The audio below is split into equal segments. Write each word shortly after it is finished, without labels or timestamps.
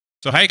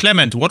So, hi,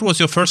 Clement. What was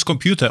your first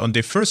computer? And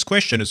the first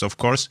question is, of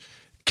course,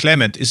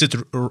 Clement. Is it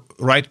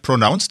right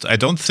pronounced? I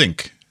don't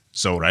think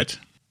so, right?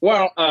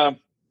 Well,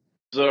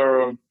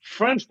 the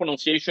French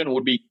pronunciation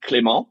would be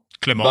Clément.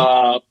 Clement.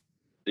 But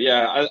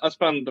yeah, I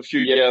spent a few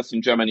years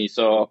in Germany,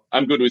 so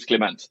I'm good with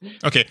Clement.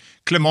 Okay.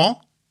 Clement,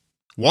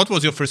 what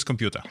was your first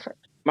computer?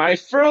 My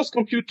first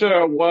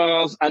computer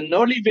was an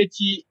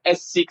Olivetti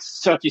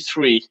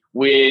S633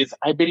 with,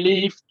 I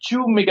believe,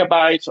 2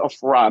 megabytes of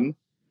RAM.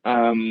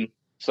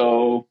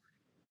 So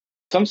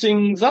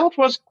something that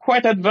was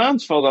quite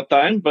advanced for that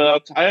time,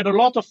 but I had a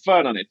lot of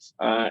fun on it.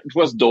 It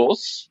was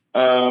DOS.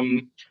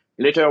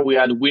 Later we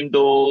had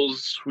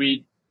Windows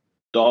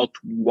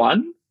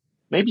 3.1,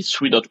 maybe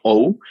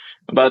 3.0.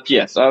 But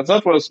yes,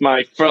 that was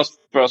my first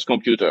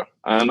computer.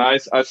 And I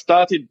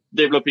started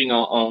developing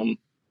on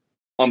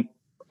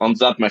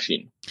that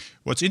machine.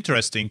 What's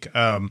interesting,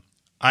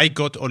 I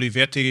got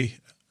Olivetti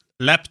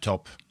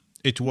laptop.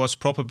 It was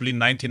probably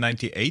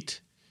 1998,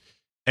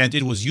 and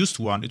it was used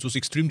one. It was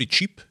extremely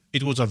cheap.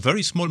 It was a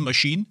very small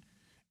machine,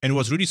 and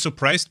was really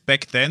surprised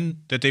back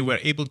then that they were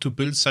able to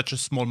build such a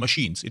small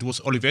machines. It was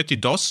Olivetti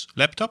DOS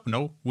laptop,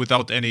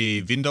 without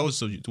any Windows.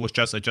 So it was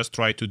I just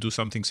tried to do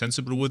something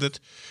sensible with it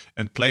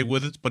and play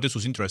with it. But this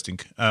was interesting.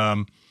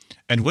 And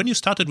when you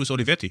started with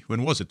Olivetti,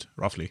 when was it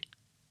roughly?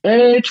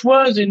 It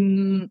was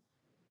in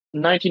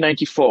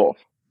 1994.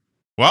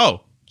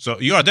 Wow. So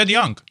you are that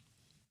young.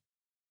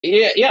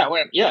 Yeah.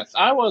 Well, yes,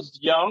 I was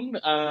young,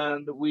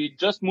 and we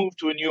just moved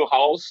to a new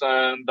house,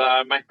 and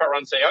my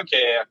parents say,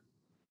 okay,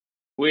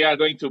 we are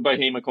going to buy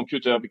him a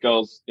computer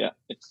because,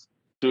 it's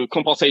to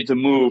compensate the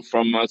move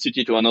from a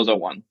city to another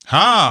one.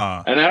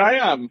 Ah. And here I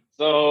am.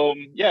 So,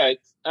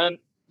 and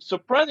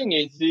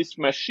surprisingly, this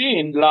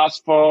machine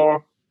lasts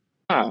for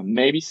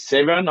maybe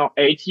 7 or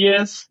 8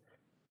 years,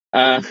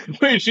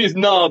 which is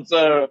not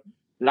a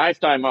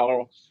lifetime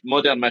of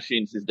modern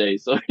machines these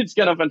days. So it's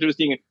kind of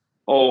interesting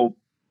how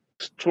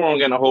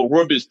strong and how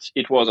robust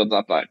it was at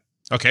that time.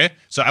 Okay,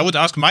 so I would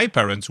ask my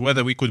parents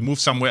whether we could move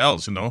somewhere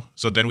else,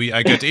 So then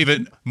I get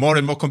even more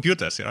and more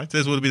computers, right?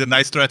 This would be the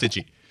nice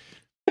strategy.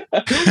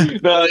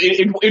 No,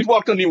 it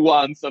worked only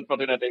once,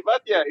 unfortunately.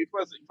 But yeah, it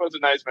was a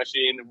nice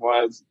machine. It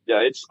was,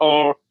 it's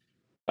all,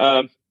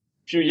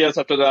 few years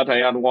after that, I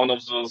had one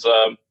of those,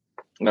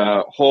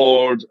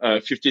 old,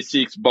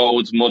 56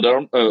 baud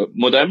modem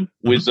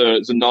with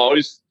the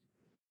noise.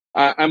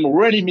 I'm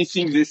really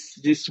missing this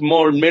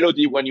small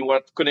melody when you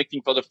were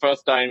connecting for the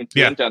first time to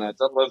the internet.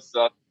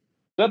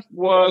 That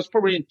was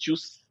probably in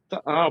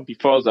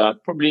before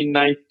that, probably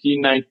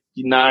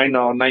 1999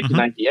 or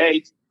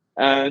 1998.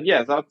 And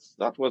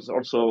that was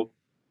also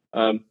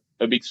a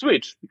big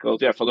switch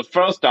because for the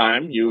first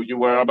time you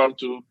were able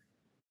to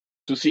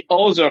see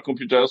other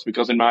computers,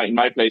 because in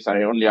my place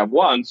I only have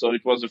one, so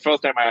it was the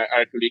first time I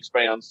actually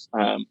experienced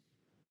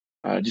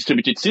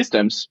distributed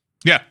systems.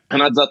 Yeah.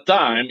 And at that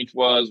time it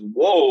was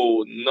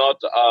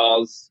not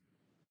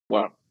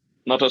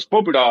as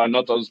popular,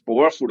 not as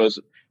powerful as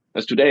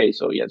today.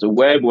 So the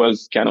web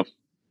was kind of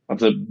at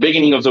the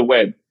beginning of the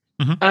web.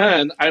 Mm-hmm.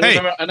 And I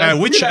remember.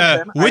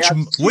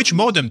 Which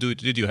modem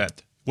did you have?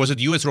 Was it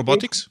US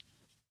Robotics?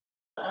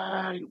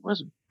 It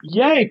was.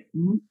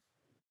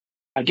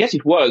 I guess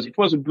it was. It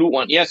was a blue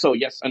one. Yeah. So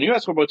yes, and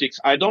US Robotics.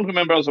 I don't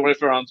remember the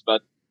reference,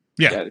 but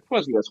it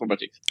was US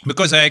Robotics.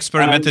 Because I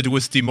experimented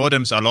with the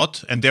modems a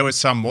lot, and there were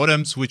some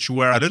modems which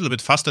were a little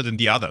bit faster than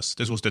the others.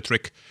 This was the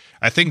trick.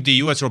 I think the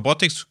US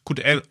Robotics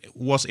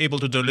was able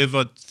to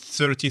deliver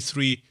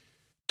 33.6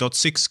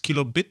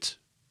 kilobit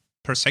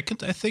per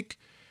second, I think,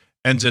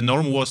 and the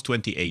norm was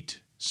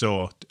 28.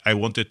 So I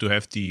wanted to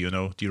have the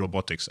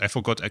robotics. I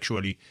forgot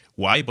actually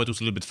why, but it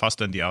was a little bit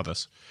faster than the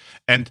others.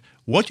 And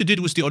what you did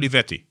with the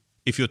Olivetti,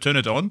 if you turn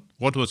it on,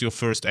 what was your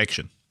first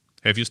action?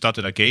 Have you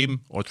started a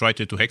game or tried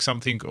to hack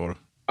something or?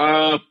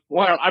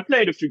 Well, I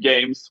played a few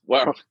games.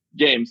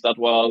 Games that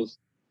was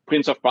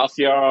Prince of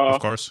Persia, of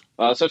course,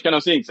 such kind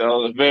of things.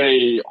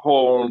 Very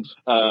old,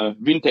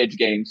 vintage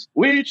games,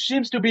 which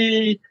seems to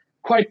be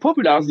quite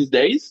popular these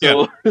days.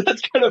 So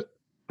that's kind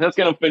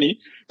of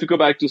funny to go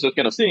back to such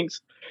kind of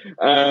things.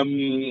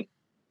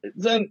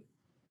 Then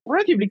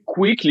relatively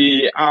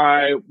quickly,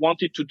 I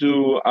wanted to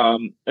do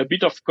a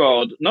bit of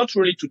code, not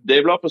really to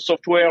develop a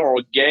software or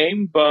a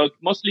game, but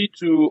mostly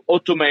to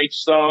automate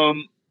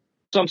some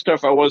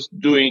stuff I was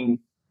doing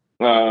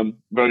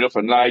very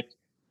often, like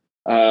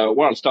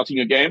starting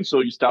a game.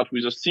 So you start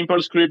with a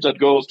simple script that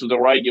goes to the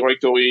right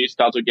directory,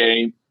 start a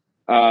game.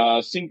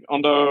 Think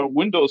on the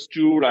Windows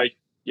too,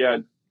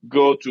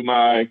 go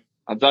to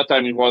at that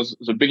time it was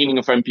the beginning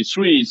of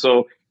MP3,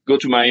 so go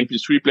to my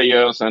MP3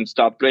 players and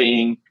start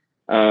playing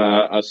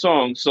a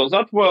song. So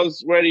that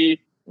was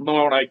really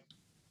more like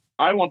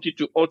I wanted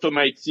to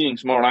automate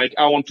things, more like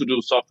I want to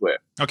do software.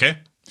 Okay.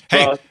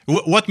 Hey,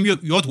 what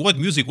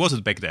music was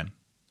it back then?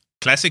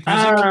 Classic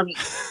music?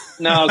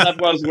 No, that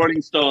was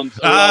Rolling Stones.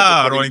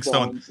 Rolling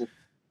Stones.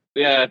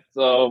 Yeah,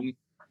 so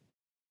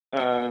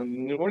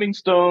Rolling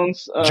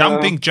Stones.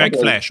 Jumping Jack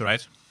Flash,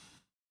 right?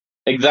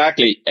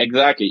 Exactly.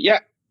 Yeah,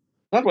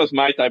 that was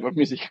my type of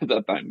music at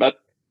that time.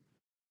 But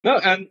no,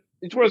 and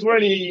it was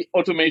really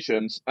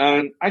automations.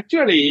 And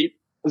actually,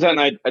 then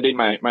I did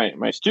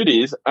my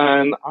studies,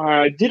 and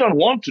I didn't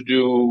want to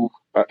do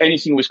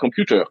anything with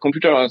computer.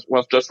 Computer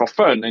was just for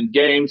fun and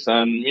games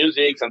and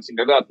music and things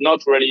like that,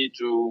 not really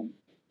to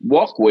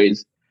work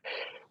with.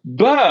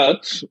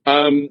 But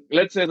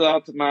let's say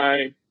that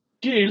my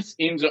skills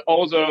in the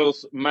other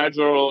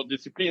major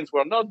disciplines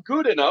were not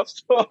good enough,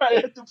 so I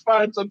had to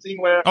find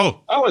something where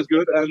I was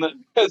good. And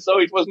so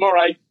it was more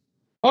like,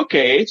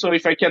 okay, so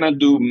if I cannot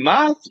do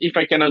math, if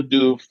I cannot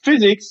do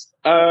physics,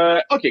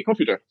 okay,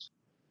 computer.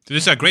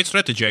 This is a great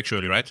strategy,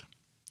 actually, right?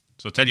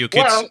 So tell your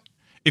kids,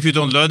 if you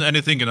don't learn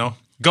anything,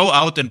 go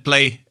out and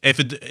play.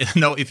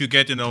 If you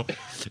get,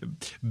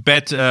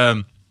 bad,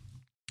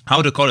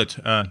 how to call it,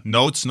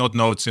 notes, not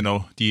notes,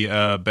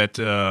 the bad,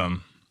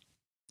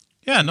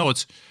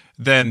 notes,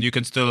 then you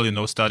can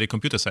still, study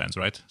computer science,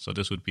 right? So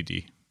this would be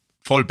the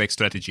fallback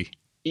strategy.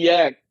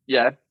 Yeah.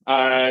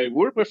 I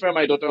would prefer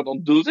my daughter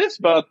don't do this,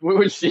 but we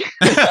will see.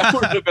 I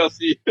would prefer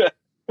see.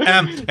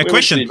 A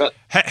question: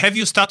 have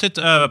you started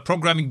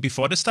programming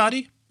before the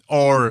study,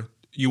 or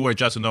you were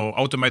just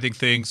automating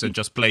things and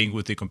just playing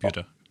with the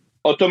computer?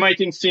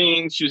 Automating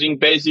things using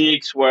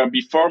basics were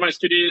before my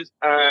studies,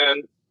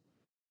 and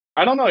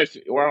I don't know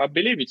I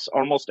believe it's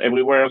almost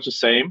everywhere the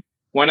same.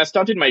 When I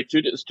started my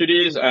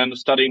studies and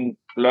starting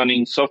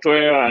learning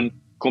software and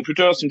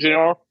computers in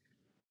general,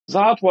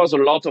 that was a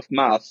lot of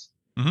math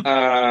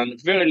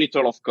and very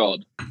little of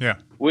code. Yeah,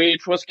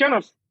 which was kind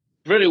of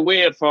very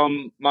weird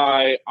from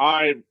I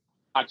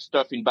add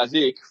stuff in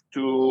BASIC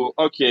to,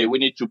 okay, we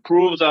need to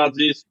prove that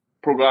this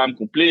program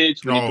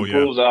completes. We need to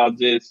prove that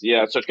this,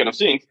 such kind of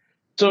things.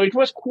 So it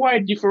was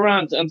quite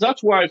different. And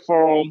that's why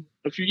for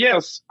a few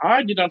years,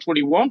 I didn't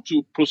really want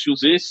to pursue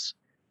this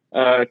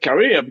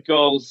career,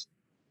 because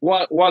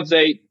what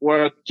they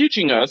were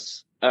teaching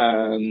us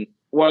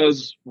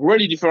was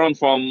really different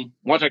from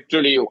what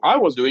actually I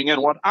was doing and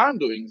what I'm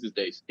doing these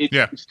days.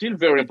 It's still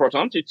very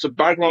important. It's a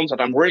background that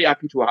I'm really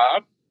happy to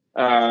have.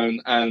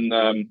 And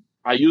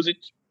I use it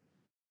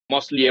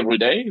mostly every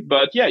day,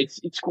 but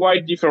it's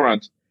quite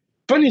different.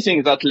 Funny thing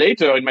is that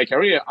later in my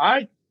career,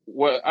 I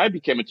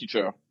became a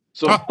teacher.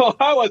 So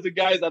I was the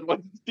guy that was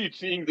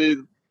teaching these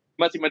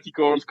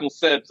mathematical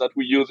concepts that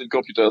we use in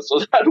computers. So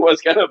that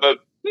was kind of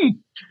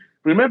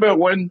remember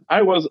when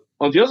I was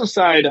on the other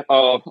side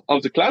of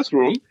the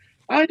classroom,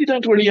 I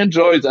didn't really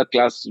enjoy that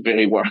class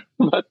very well,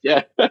 but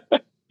yeah.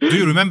 Do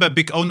you remember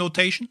big O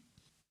notation?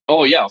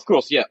 Oh, yeah, of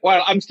course. Yeah.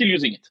 Well, I'm still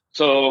using it.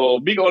 So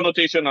big O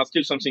notation are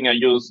still something I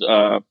use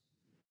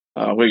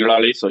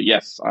regularly. So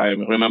yes, I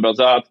remember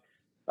that.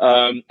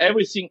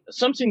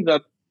 Something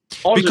that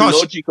all the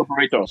logic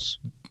operators.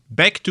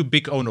 Back to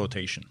big O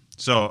notation.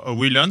 So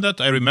we learned that.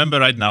 I remember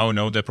right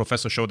now, the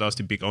professor showed us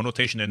the big O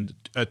notation and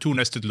two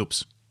nested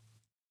loops,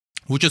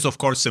 which is of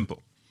course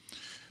simple.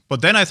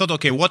 But then I thought,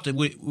 okay,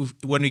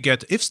 when we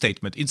get if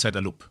statement inside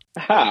a loop?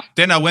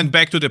 Then I went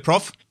back to the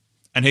prof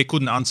and he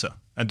couldn't answer.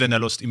 And then I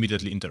lost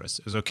immediately interest.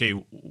 It's okay,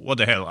 what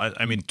the hell?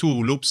 I mean, two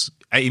loops,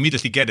 I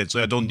immediately get it.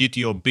 So I don't need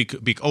your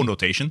big O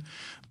notation.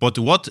 But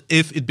what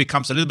if it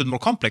becomes a little bit more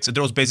complex and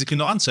there was basically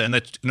no answer? And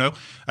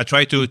I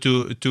try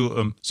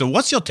to so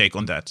what's your take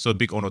on that? So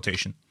big O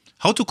notation.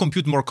 How to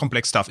compute more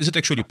complex stuff? Is it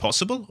actually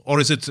possible, or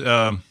is it?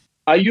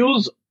 I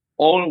use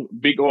all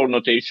big O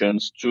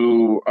notations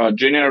to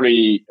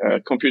generally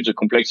compute the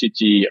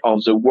complexity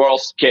of the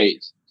worst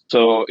case.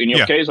 So in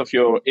your case of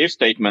your if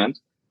statement,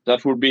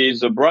 that would be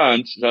the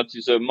branch that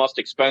is the most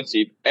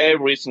expensive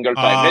every single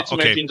time. Let's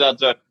imagine that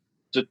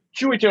the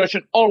two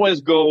iteration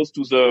always goes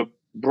to the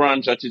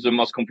branch that is the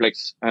most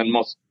complex and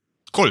most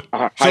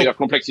higher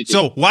complexity.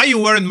 So why you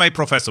weren't my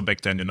professor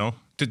back then,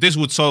 This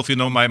would solve,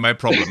 my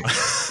problem.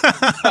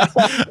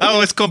 I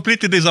was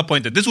completely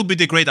disappointed. This would be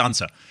the great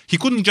answer. He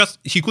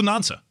couldn't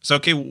answer. So,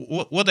 okay,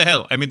 what the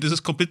hell? I mean, this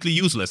is completely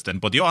useless then,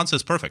 but your answer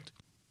is perfect.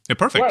 They're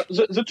perfect.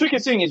 Well, the tricky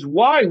thing is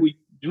why we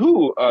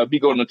do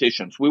big O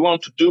notations. We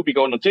want to do big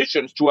O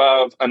notations to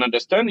have an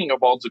understanding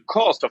about the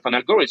cost of an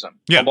algorithm,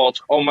 about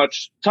how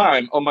much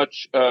time,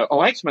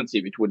 how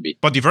expensive it would be.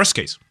 But the worst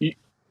case?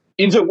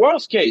 In the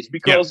worst case,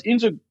 because in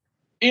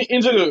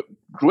the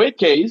great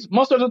case,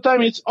 most of the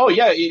time it's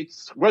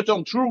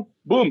return true,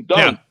 boom, done.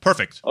 Yeah,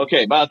 perfect.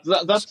 Okay, but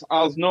that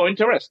has no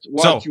interest.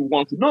 What you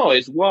want to know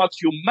is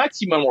what's your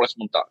maximum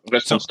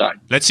response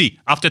time. Let's see.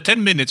 After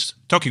 10 minutes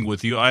talking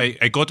with you,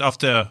 I got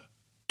after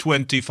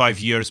 25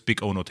 years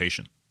big O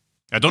notation.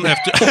 I don't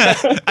have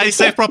to. I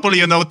saved probably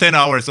 10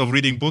 hours of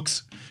reading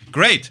books.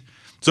 Great.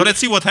 So let's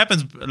see what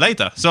happens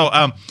later. So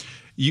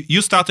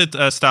you started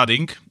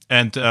studying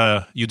and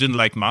you didn't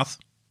like math,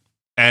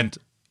 and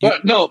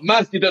no,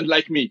 math didn't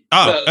like me.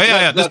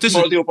 This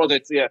more the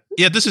opposite.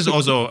 Yeah, this is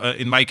also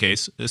in my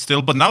case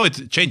still, but now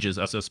it changes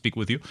as I speak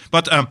with you.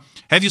 But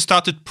have you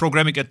started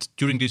programming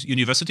during this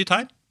university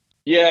time?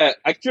 Yeah,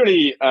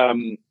 actually.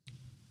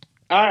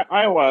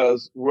 I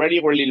was really,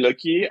 really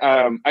lucky.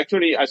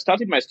 Actually, I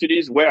started my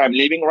studies where I'm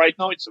living right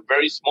now. It's a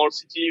very small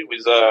city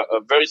with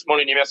a very small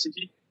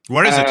university.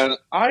 Where is it?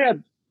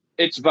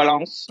 It's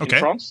Valence in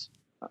France.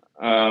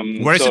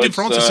 Where is it in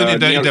France? Is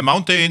it in the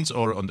mountains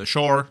or on the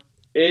shore?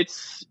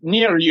 It's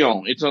near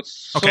Lyon. It's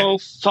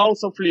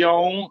south of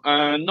Lyon,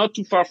 not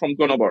too far from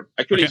Grenoble.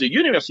 Actually, the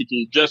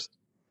university is just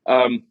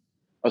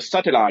a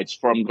satellite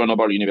from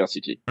Grenoble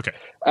University. Okay.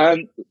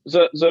 And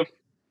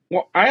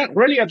I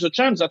really had the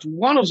chance that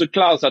one of the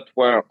classes that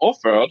were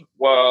offered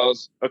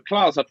was a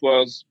class that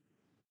was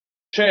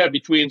shared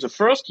between the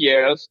first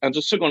years and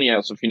the second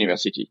years of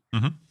university.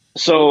 Mm-hmm.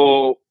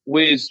 So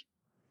with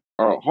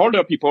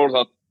older people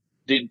that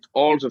did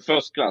all the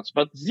first class,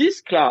 but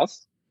this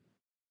class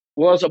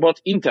was about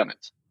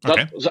internet.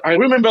 I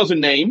remember the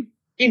name,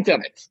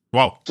 internet.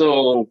 Wow.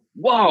 So,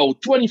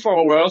 24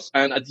 hours,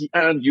 and at the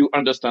end, you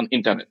understand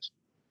internet.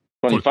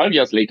 25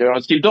 years later, I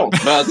still don't.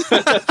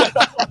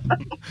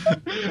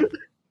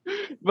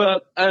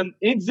 And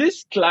in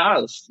this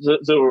class,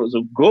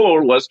 the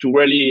goal was to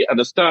really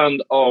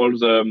understand all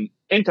the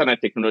internet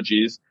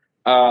technologies.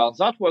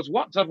 That was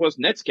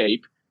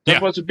Netscape.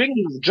 That was the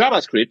beginning of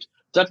JavaScript.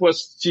 That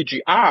was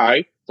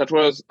CGI. That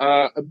was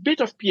a bit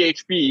of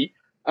PHP.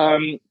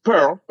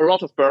 Perl, a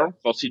lot of Perl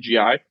for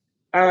CGI,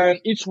 and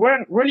it's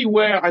really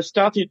where I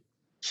started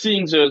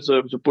seeing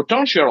the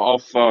potential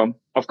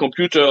of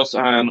computers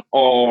and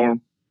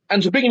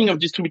the beginning of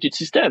distributed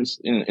systems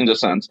in the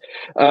sense.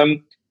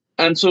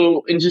 And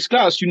so in this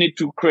class, you need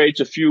to create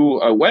a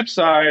few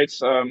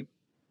websites,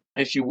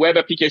 a few web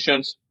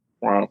applications,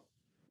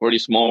 really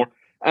small.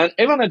 And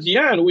even at the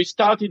end, we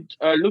started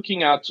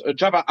looking at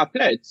Java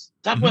applets.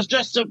 That was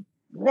just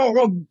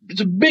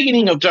the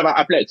beginning of Java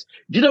applets.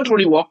 Didn't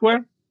really work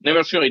well.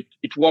 Never sure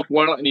it worked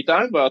well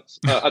anytime, but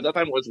at that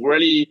time it was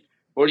really,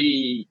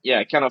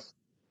 kind of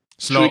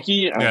slow.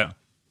 Tricky and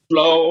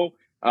slow.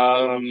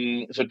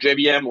 The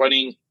JVM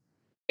running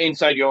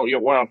inside your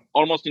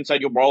almost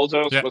inside your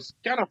browsers was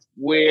kind of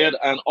weird,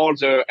 and all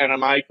the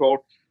NMI code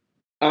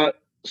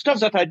stuff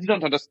that I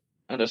didn't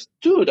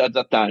understood at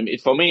that time.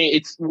 For me,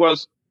 it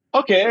was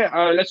okay.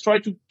 Let's try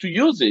to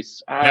use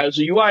this.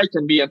 The UI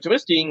can be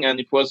interesting, and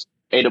it was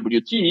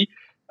AWT,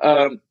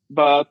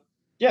 but.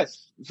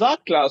 Yes,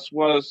 that class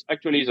was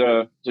actually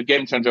the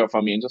game changer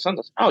for me in the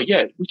sense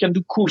that, we can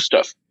do cool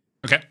stuff.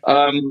 Okay.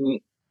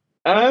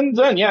 And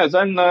then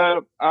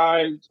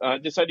I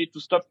decided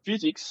to stop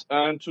physics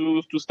and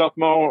to start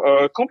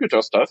more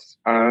computer stuff.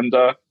 And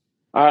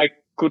I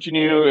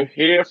continue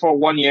here for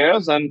 1 year,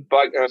 then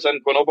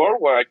Grenoble,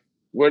 where I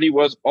really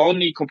was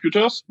only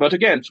computers, but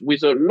again,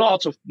 with a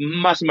lot of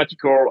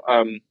mathematical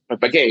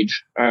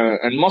baggage.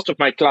 And most of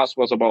my class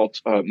was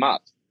about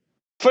math.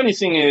 Funny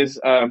thing is,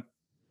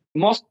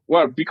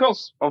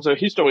 because of the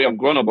history of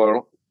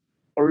Grenoble,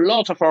 a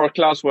lot of our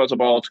class was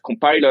about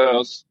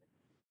compilers,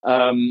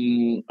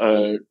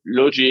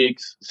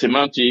 logics,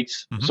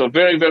 semantics. Mm-hmm. So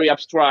very, very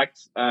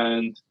abstract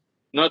and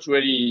not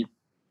really,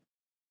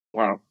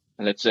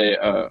 let's say,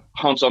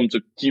 hands on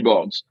the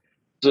keyboards.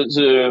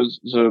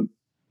 The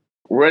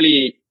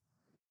really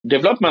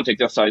development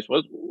exercise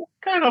was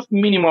kind of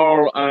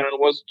minimal and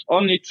was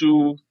only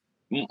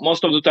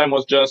most of the time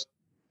was just,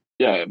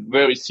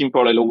 very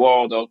simple hello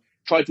world, or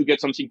try to get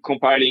something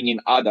compiling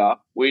in Ada,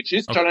 which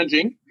is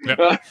challenging.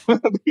 Yeah.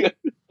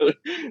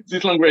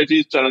 This language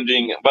is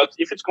challenging, but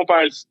if it's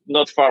compiled, it's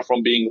not far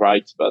from being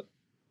right. But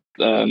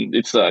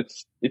it's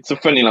a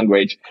funny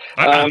language.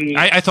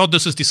 I thought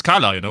this is the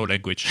Scala,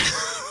 language.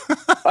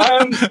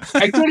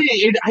 Actually,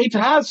 it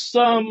has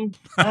some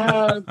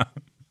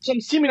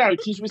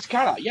similarities with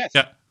Scala. Yes.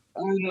 Yeah.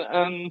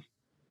 And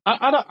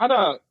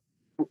Ada.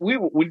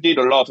 We did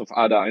a lot of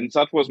Ada, and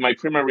that was my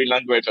primary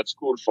language at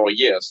school for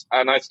years.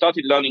 And I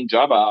started learning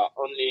Java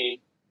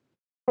only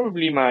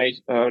probably my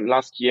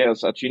last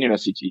years at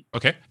university.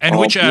 Okay. And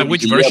which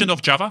version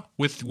of Java?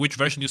 With which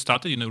version you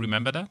started?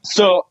 Remember that?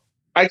 So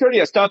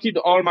actually, I started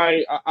all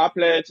my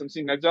applets and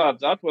things like that.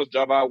 That was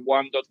Java 1.1,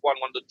 1.2,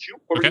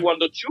 probably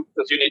 1.2,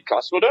 because you need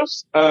class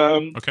loaders.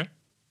 Okay.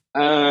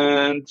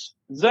 And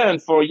then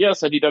for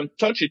years, I didn't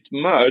touch it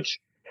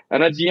much.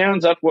 And at the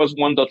end, that was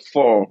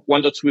 1.4,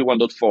 1.3,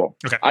 1.4.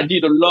 Okay. I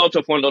did a lot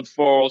of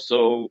 1.4,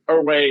 so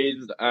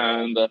arrays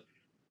and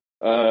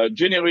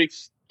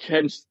generics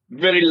came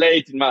very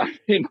late in my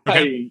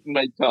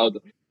code.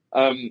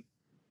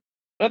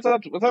 But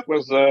that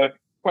was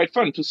quite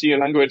fun to see a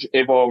language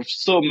evolve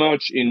so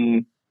much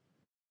in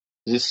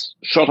this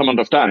short amount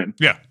of time.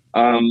 Yeah.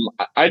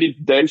 I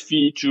did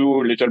Delphi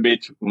too, a little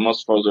bit,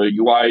 most for the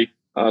UI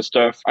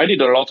stuff. I did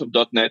a lot of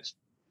 .NET.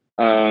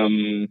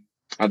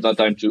 At that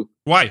time too.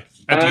 Why?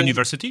 At the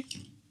university?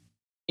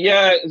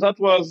 Yeah, that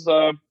was.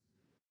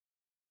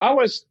 I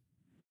was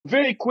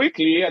very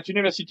quickly at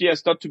university. I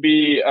started to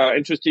be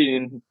interested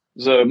in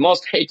the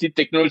most hated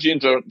technology in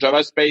the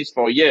Java space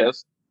for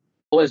years,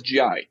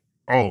 OSGI.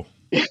 Oh.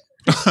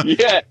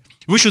 Yeah.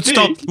 We should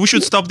stop. We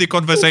should stop the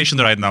conversation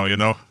right now.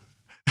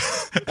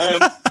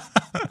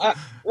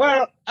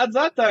 Well, at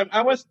that time,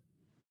 I was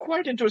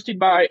quite interested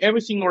by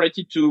everything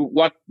related to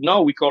what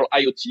now we call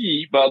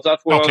IoT, but that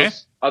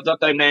was at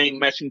that time named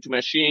machine to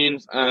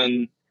machines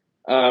and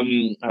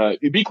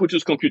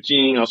ubiquitous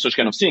computing or such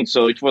kind of things.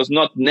 So it was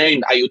not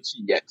named IoT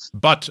yet.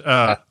 But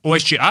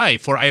OSGI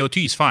for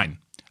IoT is fine.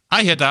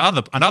 I had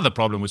another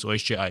problem with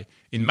OSGI.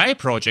 In my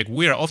project,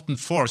 we are often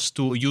forced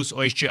to use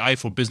OSGI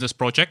for business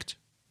project,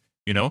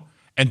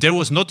 and there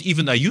was not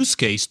even a use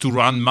case to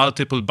run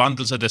multiple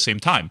bundles at the same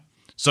time.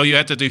 So you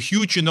had a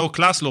huge,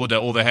 class loader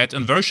overhead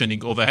and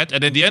versioning overhead,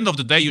 and at the end of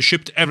the day, you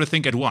shipped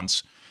everything at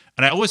once.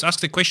 And I always ask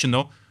the question,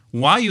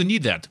 why you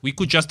need that? We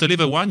could just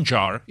deliver one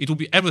jar. It would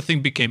be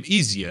everything became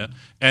easier,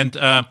 and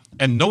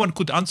no one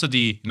could answer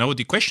the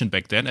question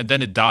back then, and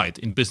then it died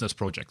in business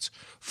projects.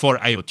 For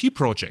IoT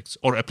projects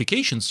or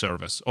application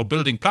servers or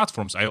building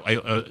platforms,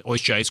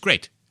 OSGI is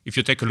great. If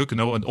you take a look,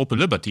 on Open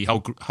Liberty,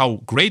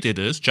 how great it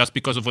is just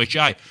because of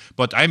OSGI.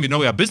 But I'm,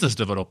 a business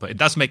developer. It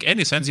doesn't make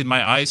any sense in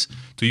my eyes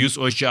to use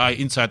OSGI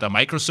inside a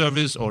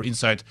microservice or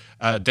inside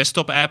a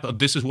desktop app.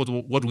 This is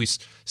what we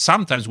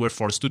sometimes were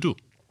forced to do.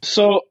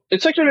 So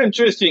it's actually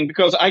interesting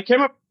because I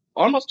came up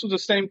almost to the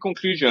same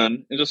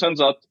conclusion in the sense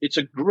that it's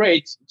a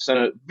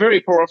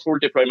very powerful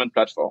deployment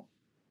platform.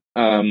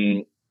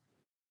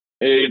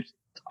 It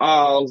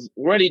has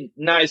really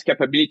nice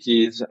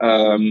capabilities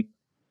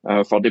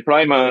for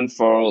deployment,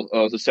 for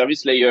the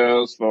service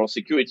layers, for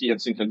security and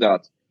things like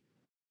that.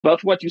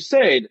 But what you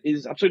said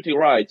is absolutely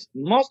right.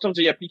 Most of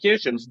the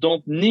applications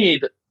don't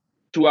need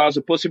to have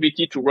the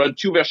possibility to run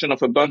two versions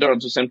of a bundle at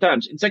the same time.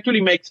 It actually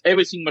makes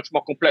everything much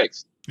more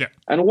complex. Yeah.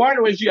 And while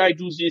OSGI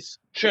do this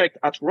check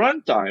at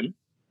runtime,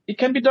 it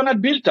can be done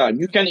at build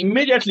time. You can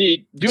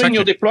immediately, during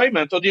your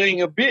deployment or during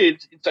your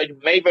build, inside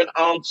Maven,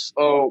 Ants,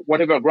 or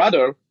whatever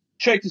Gradle,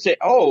 check to say,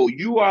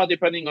 you are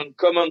depending on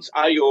Commons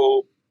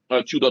IO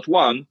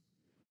 2.1,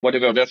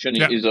 whatever version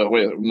is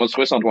the most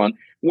recent one,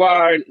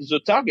 while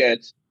the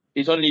target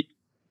is only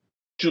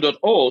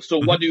 2.0. So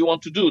what do you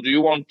want to do? Do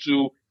you want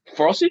to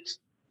force it?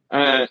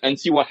 And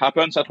see what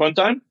happens at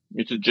runtime,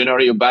 which is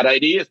generally a bad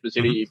idea,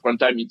 especially if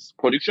runtime is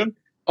production.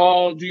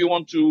 Or do you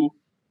want to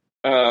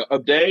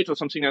update or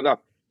something like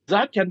that?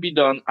 That can be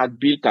done at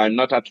build time,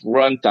 not at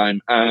runtime.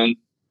 And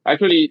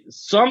actually,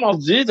 some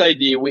of these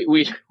ideas,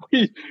 we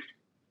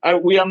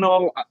are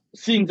now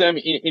seeing them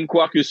in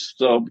Quarkus,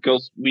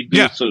 because we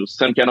do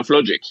some kind of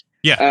logic.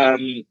 Yeah.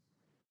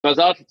 But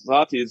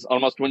that is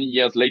almost 20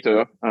 years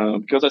later,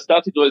 because I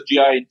started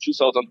OSGI in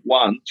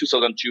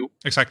 2002.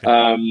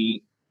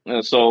 Exactly.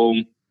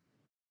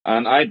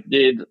 And I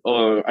did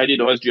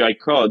OSGI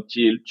code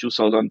till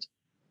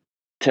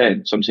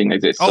 2010, something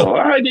like this. So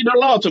I did a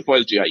lot of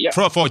OSGI. Yeah.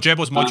 For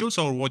JBoss modules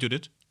or what you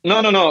did? No.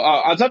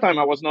 At that time,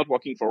 I was not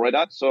working for Red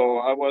Hat, so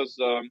I was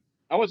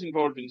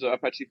involved in the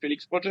Apache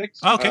Felix project.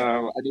 Okay.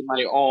 I did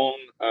my own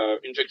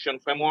injection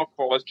framework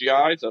for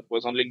OSGI that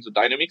was handling the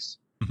dynamics,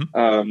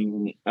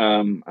 and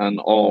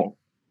all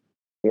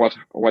what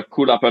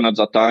could happen at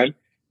that time.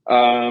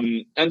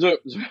 And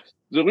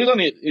the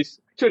reason it is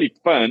actually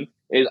fun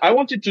is I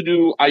wanted to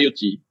do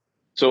IoT,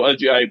 so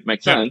OSGI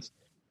makes sense.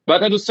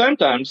 But at the same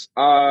time,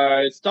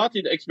 I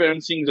started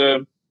experiencing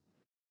the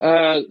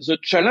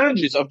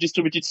challenges of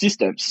distributed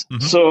systems.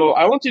 So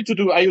I wanted to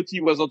do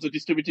IoT was on the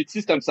distributed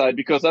system side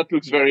because that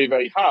looks very,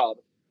 very hard.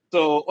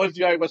 So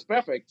OSGI was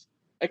perfect,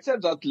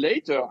 except that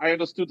later I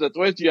understood that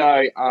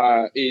OSGI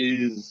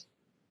is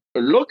a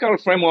local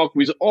framework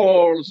with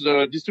all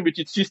the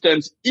distributed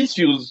systems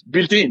issues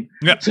built in.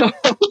 Yeah. So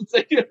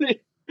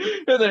you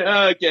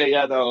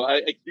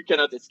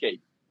cannot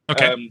escape.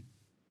 Okay.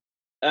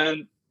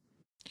 And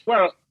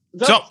well,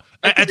 so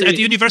at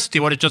the university,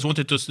 what I just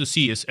wanted to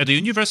see is at the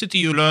university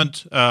you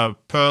learned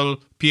Perl,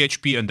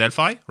 PHP, and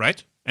Delphi,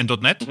 right? And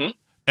 .NET.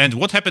 And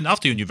what happened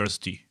after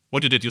university?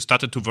 What you did? You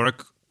started to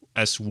work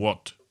as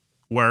what?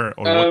 Where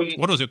or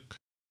what was it?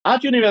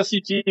 At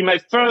university, my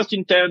first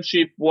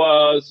internship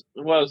was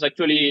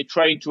actually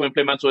trying to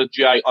implement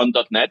OSGI on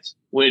 .NET,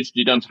 which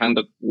didn't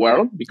handle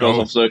well because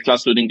of the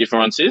class loading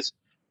differences.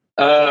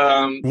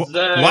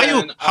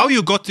 How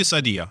you got this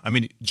idea? I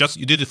mean, just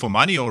you did it for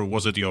money, or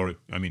was it your?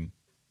 I mean,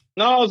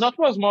 no, that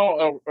was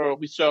more a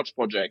research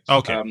project.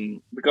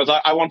 Okay. Because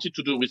I wanted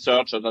to do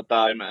research at that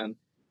time, and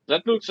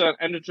that looks an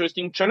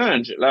interesting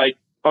challenge. Like,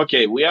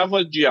 okay, we have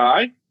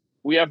OSGI,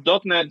 we have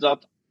 .NET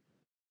that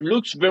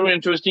looks very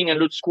interesting and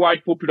looks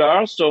quite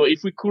popular. So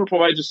if we could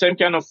provide the same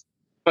kind of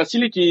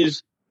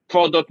facilities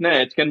for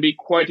 .NET, can be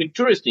quite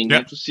interesting.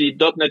 And to see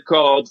 .NET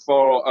code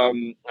for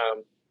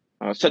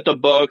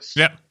set-top box,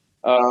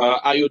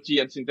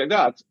 IoT and things like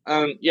that.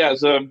 And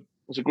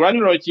the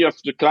granularity of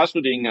the class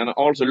loading and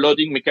all the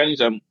loading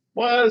mechanism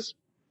was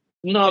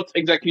not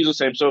exactly the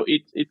same. So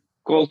it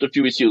caused a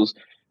few issues.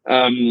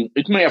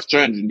 It may have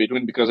changed in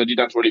between because I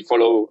didn't really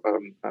follow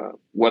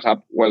what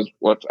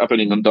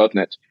happening on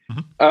 .NET.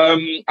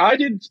 I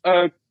did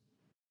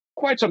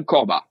quite some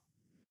CORBA.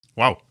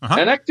 Wow.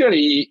 And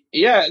actually,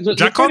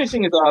 the funny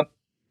thing is that,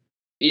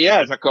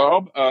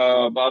 Jacob,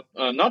 but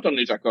not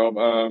only Jacob,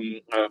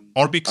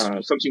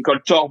 Orbix, something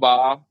called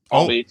CORBA,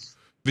 Orbix.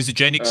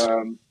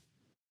 Visigenix.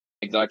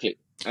 Exactly.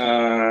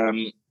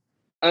 And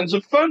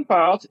the fun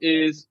part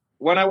is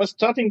when I was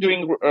starting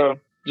doing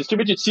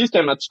distributed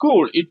system at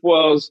school, it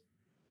was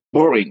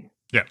boring.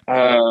 Yeah.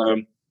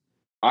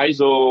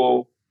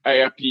 ISO,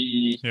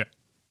 IRP,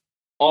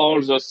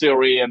 all the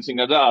theory and things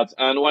like that.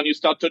 And when you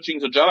start touching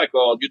the Java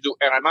code, you do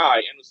RMI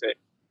and you say,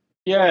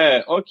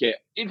 yeah, okay.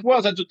 It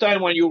was at the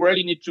time when you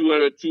really need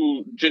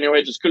to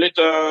generate the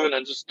skeleton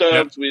and the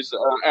stuff with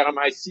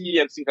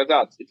RMIC and things like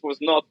that. It was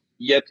not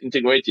yet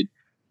integrated.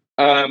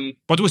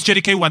 But with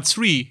JDK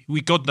 1.3,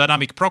 we got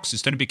dynamic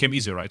proxies. Then it became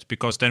easier, right?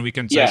 Because then we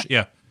can say,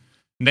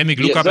 dynamic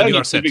lookup and you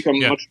are set.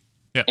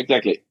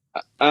 Exactly.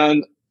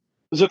 And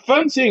the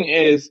fun thing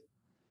is,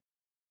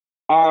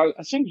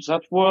 I think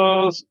that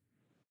was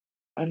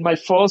in my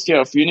first year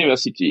of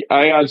university.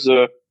 I had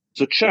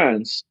the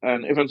chance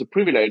and even the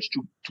privilege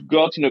to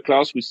go in a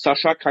class with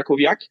Sasha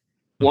Krakowiak,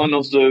 one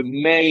of the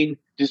main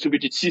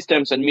distributed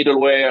systems and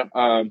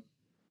middleware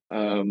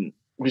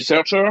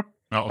researcher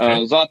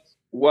that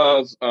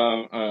was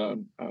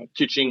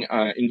teaching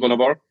in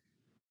Grenoble.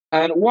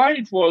 And while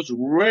it was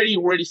really,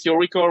 really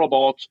theoretical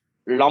about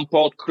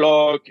Lamport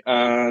clock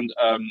and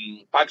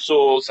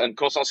Paxos and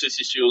consensus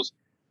issues,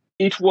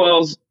 it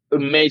was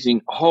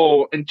amazing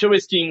how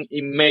interesting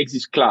it makes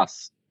this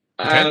class.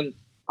 And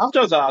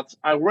after that,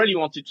 I really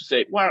wanted to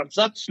say, well,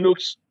 that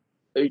looks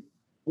a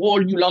whole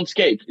new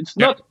landscape. It's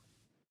not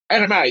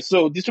RMI.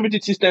 So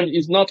distributed system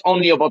is not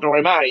only about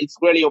RMI. It's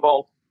really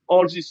about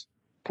all these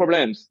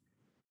problems.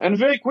 And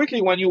very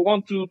quickly, when you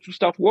want to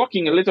start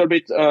working a little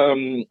bit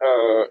to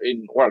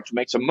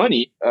make some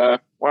money,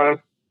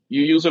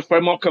 you use a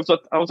framework of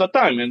that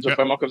time, and the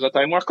framework of that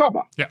time was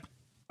CORBA.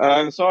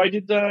 So I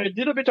did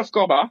a bit of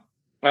CORBA.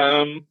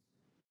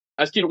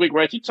 I still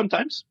regret it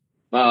sometimes.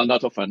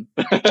 Not often.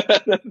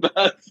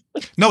 But...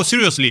 No,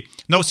 seriously.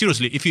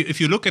 If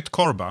you look at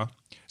CORBA,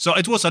 so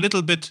it was a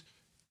little bit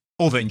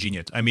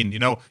over-engineered. I mean,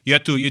 you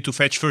had to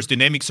fetch first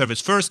dynamic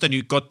service first, then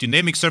you got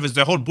dynamic service,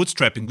 the whole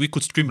bootstrapping. We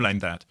could streamline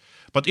that.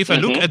 But if I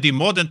look at the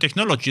modern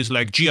technologies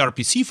like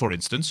gRPC, for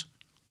instance,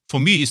 for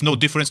me, is no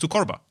difference to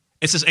CORBA.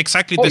 It's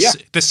exactly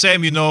the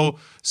same,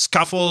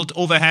 scaffold,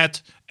 overhead.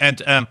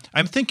 And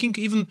I'm thinking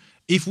even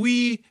if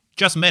we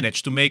just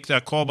manage to make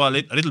the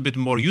CORBA a little bit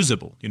more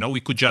usable, we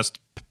could just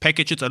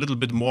package it a little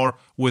bit more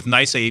with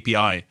nice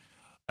API.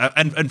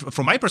 And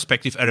from my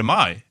perspective,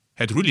 RMI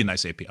had really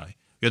nice API.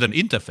 You had an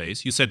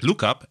interface, you said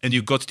lookup, and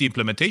you got the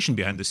implementation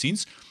behind the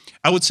scenes.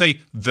 I would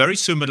say very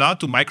similar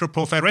to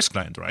microprofile REST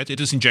client, right? It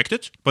is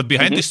injected, but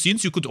behind the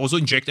scenes, you could also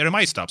inject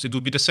RMI stubs. It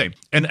would be the same.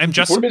 And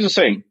it would be the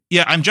same.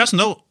 Yeah, I'm just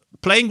now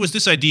playing with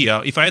this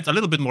idea. If I had a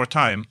little bit more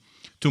time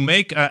to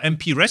make a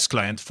MP REST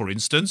client, for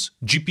instance,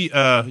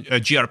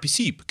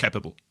 gRPC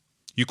capable,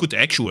 you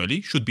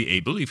should be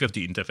able, if you have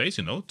the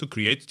interface, to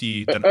create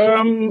the...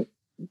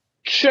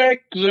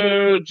 Check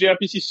the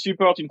gRPC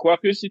support in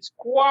Quarkus. It's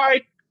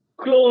quite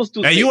close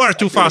to... You are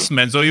too fast,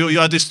 man. So you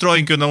are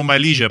destroying, my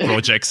leisure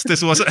projects.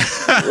 This was...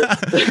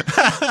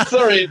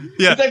 Sorry.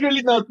 Yeah. It's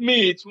actually not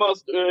me. It's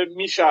most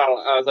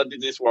Michal that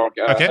did this work.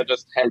 I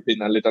just helped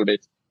in a little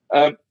bit.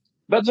 But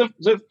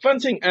the fun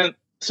thing, and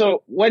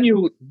so when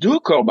you do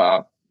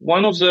CORBA,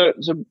 one of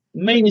the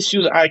main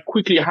issues I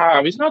quickly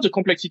have is not the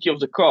complexity of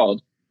the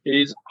code, it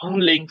is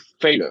handling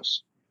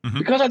failures.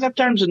 Because at that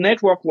time, the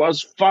network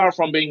was far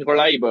from being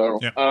reliable.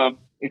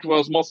 It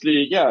was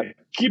mostly,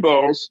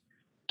 keyboards.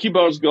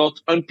 Keyboards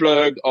got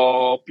unplugged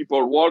or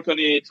people work on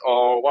it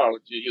or,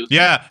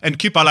 and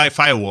keep alive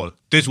firewall.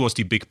 This was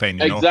the big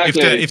pain,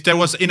 Exactly. If there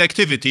was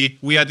inactivity,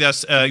 we had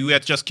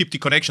just keep the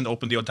connection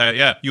open the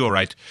entire, you're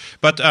right.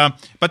 But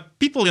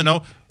people,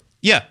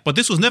 but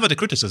this was never the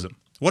criticism.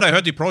 What I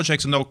heard the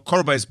projects,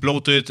 CORBA is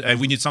bloated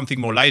and we need something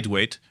more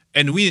lightweight.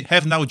 And we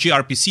have now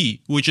gRPC,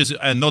 which is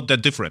not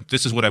that different.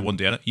 This is what I want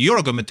there. Your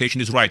argumentation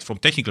is right from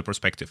technical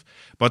perspective.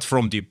 But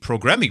from the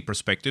programming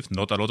perspective,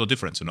 not a lot of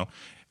difference,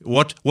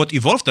 What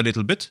evolved a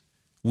little bit,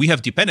 we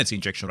have dependency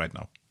injection right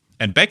now.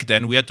 And back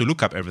then, we had to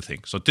look up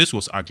everything. So this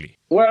was ugly.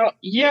 Well,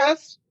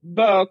 yes,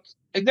 but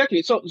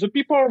exactly. So the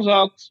people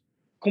that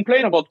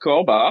complain about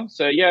CORBA,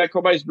 say,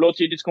 CORBA is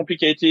bloated, it's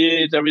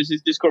complicated, there is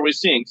this discovery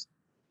things.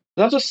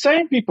 They're the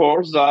same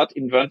people that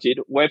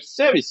invented web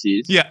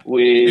services.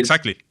 With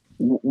exactly.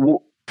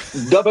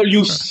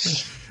 W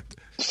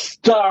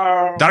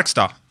star. Dark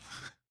star.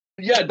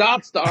 Yeah,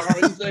 Dark star.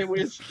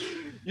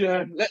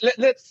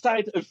 Let's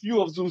cite a few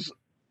of those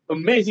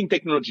amazing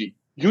technology.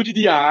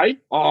 UDDI.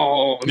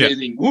 Oh,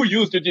 amazing. Who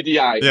used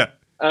UDDI?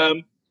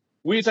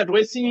 With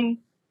addressing,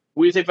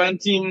 with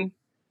eventing.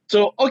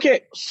 So,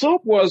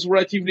 SOAP was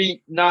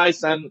relatively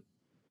nice and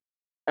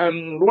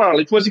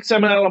it was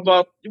XML,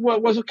 but it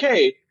was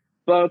okay.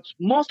 But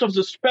most of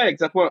the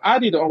specs that were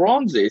added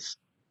around this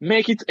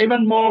make it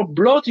even more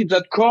bloated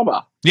than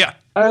CORBA.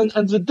 And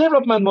the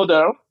development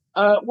model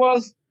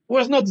was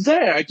not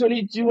there.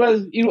 Actually, it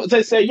was,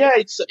 they say,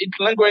 it's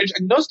language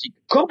agnostic.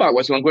 CORBA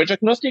was language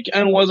agnostic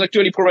and was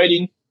actually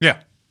providing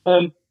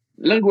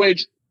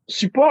language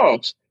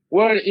support.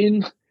 Well,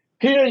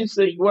 here it's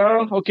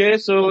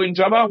so in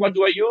Java, what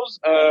do I use?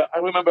 I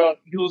remember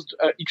used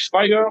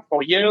Xfire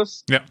for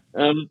years.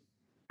 Then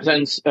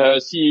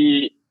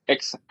CXF,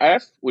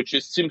 which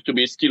seems to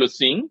be still a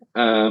thing.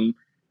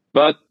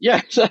 But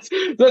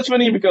that's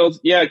funny because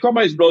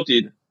CORBA is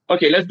bloated.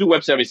 Okay, let's do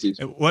web services.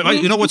 Well,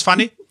 you know what's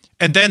funny?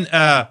 And then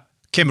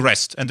came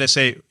REST, and they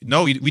say,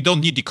 no, we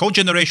don't need the code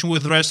generation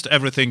with REST.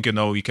 Everything,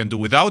 we can do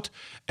without.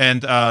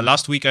 And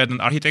last week I had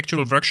an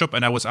architectural workshop,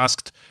 and I was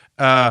asked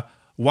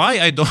why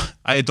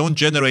I don't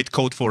generate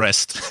code for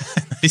REST.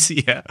 I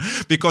see, yeah,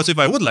 because if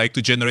I would like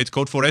to generate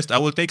code for REST, I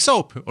will take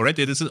SOAP.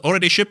 Already, this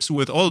already ships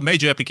with all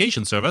major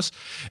application servers,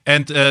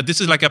 and this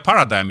is like a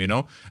paradigm.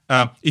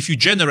 If you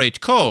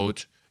generate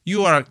code,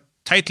 you are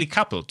tightly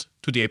coupled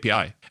to the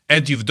API.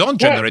 And if you don't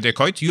generate a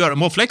code, you are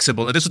more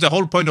flexible. And this is the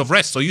whole point of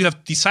REST. So you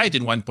have decided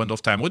in one point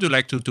of time, what do you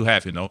like to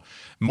have,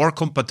 more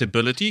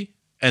compatibility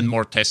and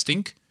more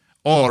testing,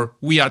 or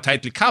we are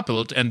tightly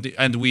coupled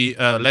and we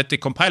let the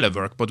compiler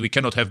work, but we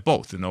cannot have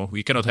both,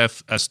 We cannot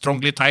have a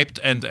strongly typed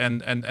and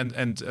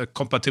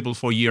compatible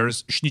for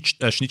years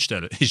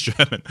Schnittstelle is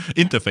German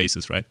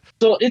interfaces, right?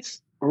 So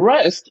it's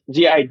REST,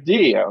 the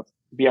idea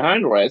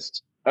behind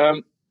REST,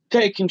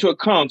 take into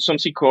account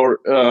something called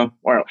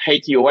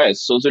HTOS,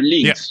 so the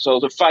links, so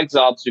the fact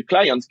that the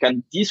clients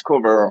can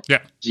discover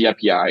the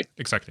API.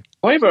 Exactly.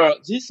 However,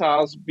 this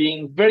has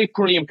been very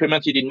poorly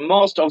implemented in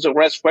most of the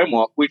REST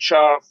framework, which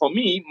are, for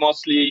me,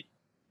 mostly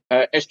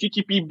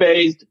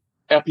HTTP-based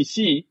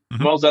RPC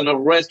more than a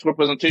REST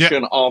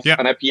representation of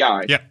an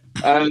API. Yeah.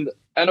 And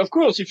of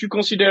course, if you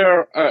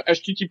consider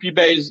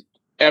HTTP-based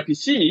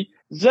RPC,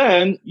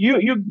 then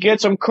you get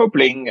some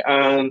coupling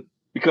and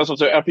because of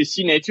the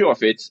RPC nature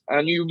of it,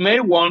 and you may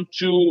want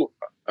to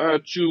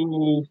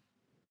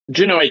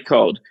generate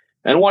code.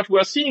 And what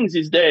we're seeing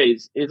these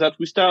days is that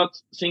we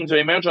start seeing the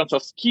emergence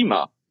of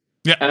schema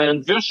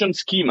and version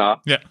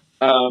schema,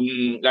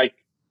 like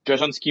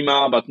version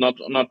schema, but not.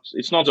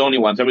 It's not the only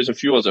one. There is a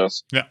few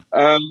others. Yeah.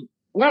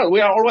 Well, we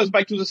are always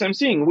back to the same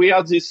thing. We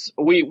have this.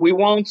 We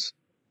want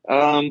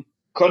code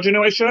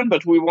generation,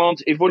 but we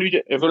want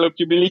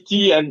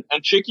evaluability and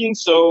checking.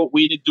 So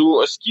we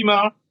do a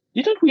schema.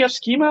 Didn't we have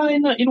schema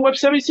in web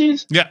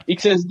services? Yeah.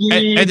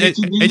 XSD,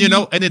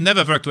 and it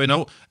never worked.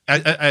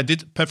 I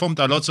did performed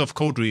a lots of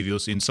code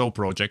reviews in SOAP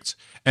projects,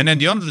 and at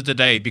the end of the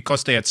day,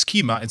 because they had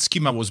schema, and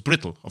schema was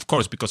brittle, of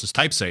course, because it's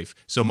type safe.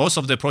 So most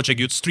of the project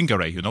used string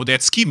array. They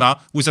had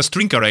schema with a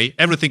string array,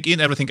 everything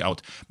in, everything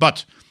out.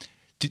 But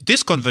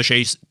this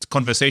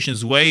conversation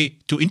is way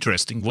too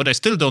interesting. What I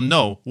still don't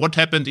know, what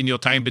happened in your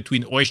time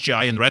between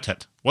OSGI and Red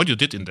Hat? What you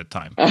did in that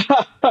time?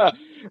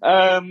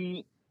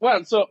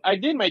 Well, so I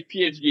did my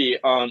PhD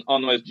on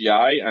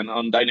OSGI and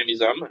on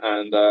dynamism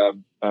and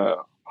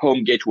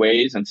home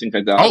gateways and things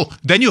like that. Oh,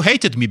 then you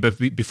hated me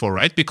before,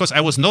 right? Because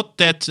I was not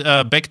that,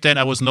 back then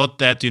I was not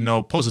that,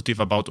 positive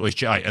about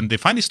OSGI. And the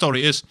funny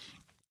story is,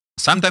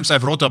 sometimes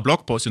I've wrote a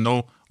blog post,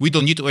 we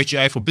don't need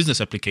OSGI for business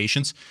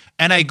applications.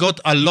 And I got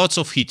a lots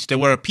of heat. There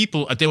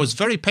was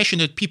very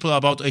passionate people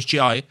about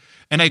OSGI.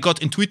 And I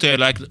got in Twitter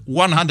like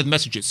 100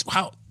 messages.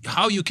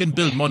 How you can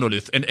build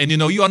monolith. And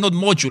you are not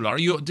modular.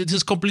 This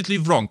is completely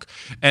wrong.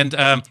 And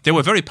they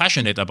were very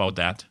passionate about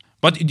that.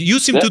 But you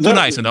seem to do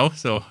nice,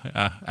 So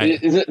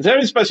there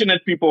is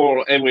passionate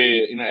people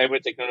in every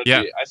technology.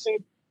 Yeah. I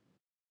think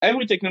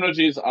every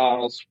technology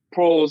has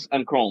pros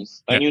and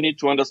cons, and you need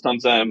to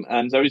understand them.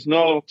 And there is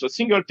no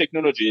single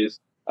technologies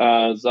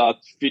that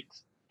fit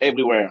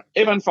everywhere,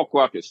 even for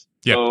Quarkus.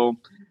 Yeah. So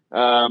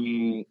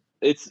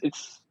it's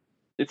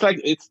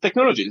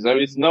technology. There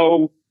is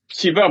no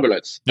silver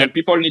bullets, and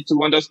people need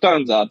to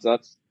understand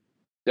that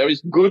there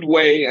is good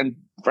way and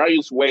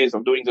various ways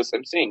of doing the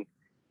same thing.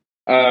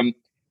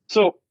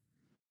 So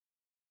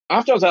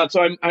after that,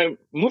 I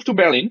moved to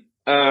Berlin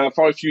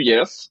for a few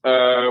years,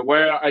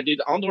 where I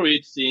did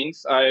Android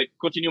things. I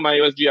continued my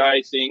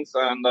OSGI things,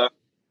 and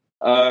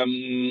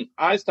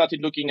I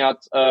started looking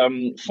at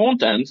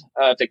front-end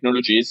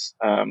technologies.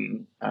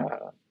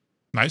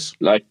 Nice.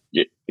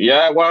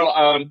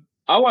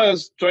 I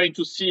was trying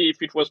to see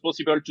if it was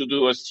possible to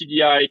do a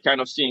CDI kind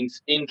of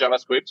things in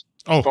JavaScript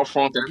for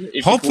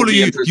front-end. Hopefully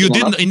you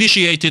didn't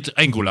initiate it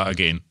Angular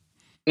again.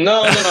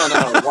 No.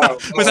 Wow,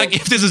 it's like,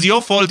 if this is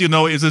your fault,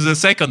 is this the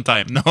second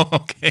time? No,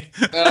 okay.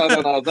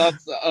 No.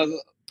 That's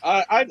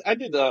I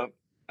did an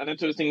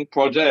interesting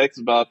project,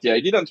 but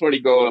it didn't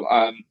really go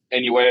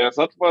anywhere.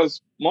 That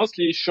was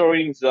mostly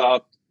showing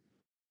that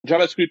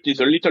JavaScript is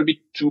a little bit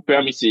too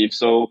permissive.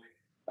 So,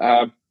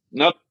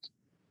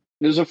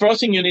 the first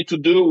thing you need to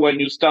do when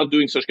you start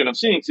doing such kind of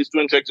things is to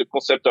inject the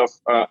concept of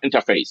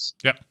interface.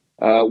 Yeah.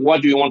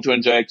 What do you want to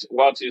inject?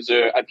 What is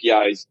the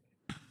APIs?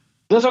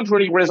 Doesn't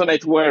really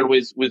resonate well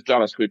with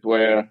JavaScript,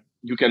 where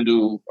you can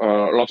do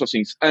a lot of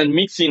things. And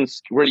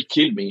mixins really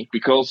killed me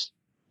because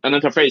an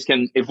interface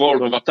can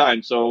evolve over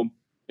time, so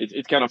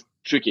it's kind of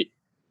tricky.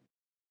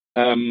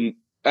 And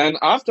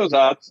after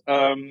that,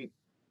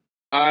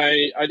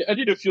 I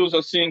did a few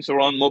other things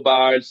around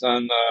mobiles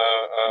and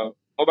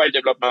mobile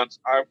development.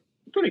 I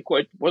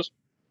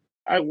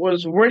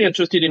was really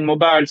interested in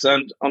mobiles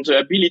and on the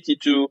ability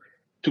to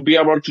be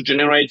able to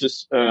generate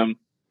this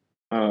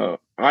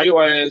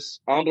iOS,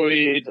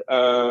 Android,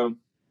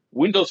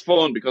 Windows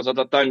Phone, because at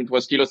that time it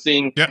was still a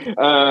thing,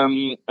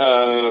 from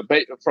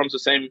the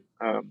same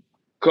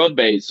code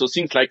base. So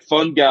things like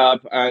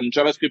PhoneGap and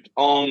JavaScript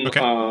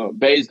on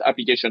based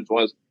applications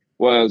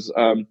was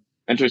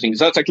interesting.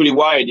 That's actually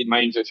why I did my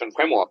injection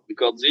framework,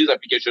 because these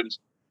applications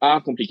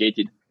are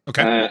complicated.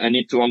 Okay. And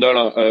need to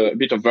handle a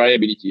bit of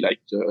variability. Like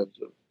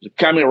the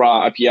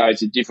camera API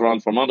is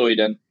different from Android.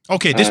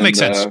 Okay, this makes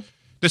sense.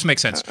 This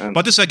makes sense.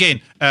 But this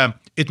again,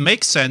 it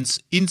makes sense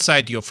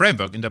inside your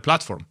framework in the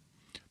platform.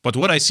 But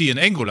what I see in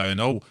Angular,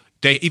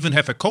 they even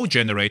have a code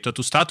generator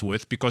to start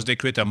with because they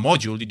create a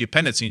module, the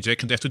dependency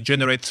injection. They have to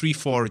generate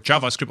 3-4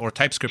 JavaScript or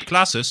TypeScript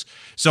classes.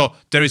 So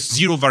there is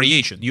zero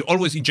variation. You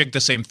always inject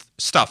the same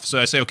stuff. So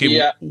I say,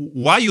 okay,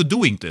 why are you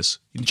doing this?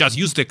 You just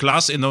use the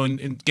class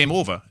and game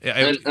over.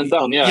 And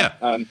done, yeah.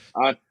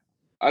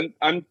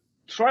 I'm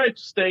trying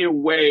to stay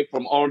away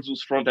from all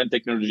those front-end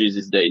technologies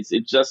these days.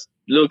 It just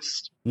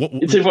looks,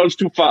 it evolves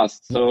too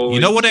fast. So you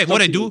know what I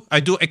do?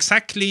 I do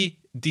exactly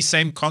the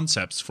same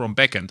concepts from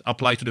backend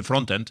apply to the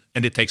front end,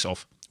 and it takes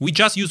off. We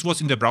just use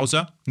what's in the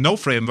browser, no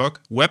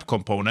framework, web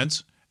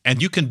components, and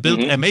you can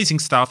build amazing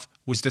stuff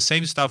with the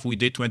same stuff we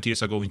did 20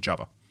 years ago in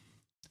Java.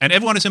 And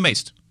everyone is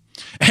amazed.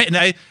 And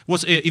I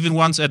was even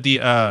once at the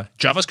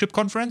JavaScript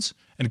conference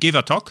and gave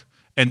a talk,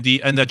 and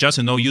I just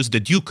used the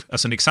Duke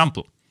as an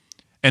example.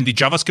 And the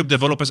JavaScript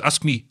developers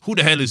ask me, who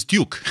the hell is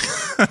Duke?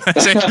 I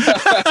say,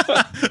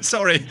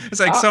 sorry.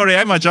 It's like, sorry,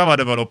 I'm a Java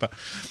developer.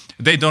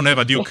 They don't have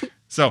a Duke.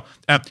 So,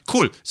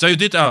 cool. So you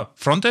did a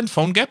front-end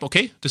phone gap.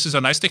 Okay, this is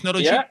a nice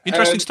technology. Yeah,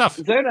 interesting stuff.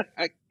 Then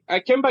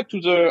I came back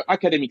to the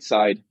academic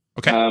side.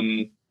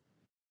 Okay.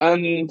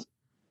 And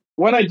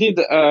when I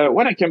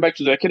came back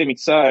to the academic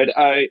side,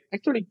 I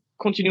actually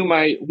continued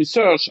my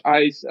research.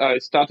 I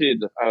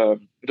started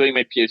doing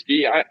my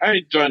PhD.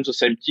 I joined the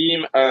same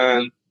team,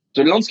 and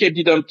the landscape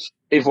didn't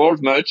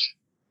evolve much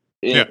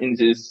in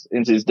these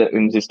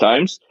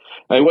times.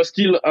 I was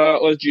still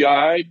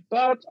OSGI,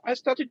 but I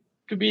started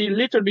to be a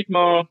little bit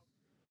more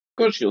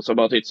cautious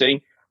about it,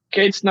 saying,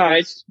 okay, it's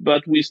nice,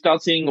 but we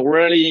start seeing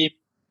really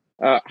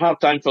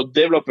hard time for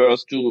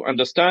developers to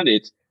understand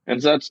it,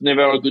 and that's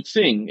never a good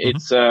thing.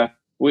 It's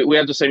we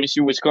have the same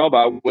issue with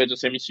CORBA, we have the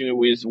same issue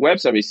with web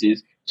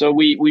services, so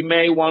we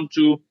may want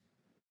to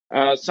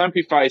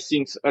simplify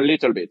things a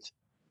little bit.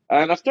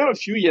 And after a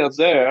few years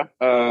there,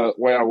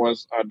 where I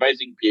was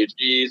advising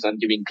PhDs and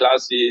giving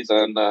classes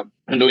and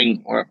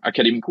doing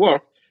academic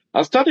work,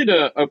 I started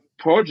a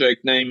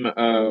project named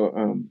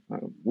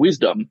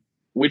Wisdom,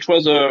 which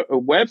was a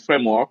web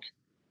framework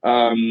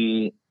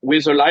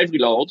with a live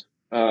reload.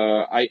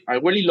 I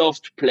really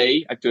loved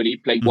Play, actually,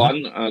 Play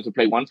One, the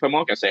Play One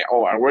framework. I say,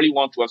 I really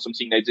want to have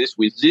something like this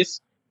with this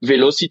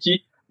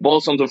velocity,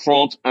 both on the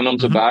front and on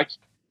the back.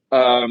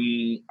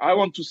 I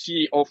want to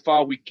see how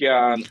far we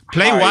can.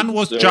 Play One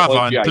was Java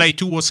OSGI. And Play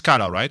 2 was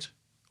Scala, right?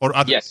 Or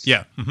other? Yes.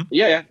 Yeah.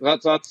 Yeah.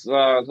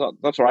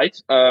 That's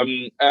right.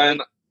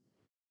 And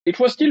it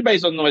was still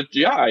based on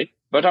OSGI,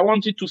 but I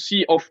wanted to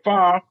see how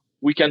far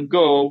we can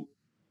go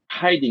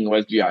hiding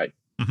OSGI.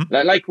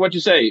 Like what you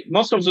say,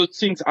 most of the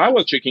things I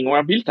was checking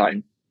were build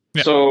time.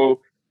 Yeah.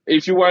 So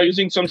if you were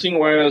using something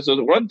where the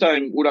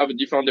runtime would have a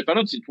different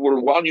dependency, it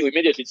will warn you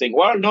immediately saying,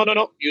 well, no,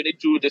 you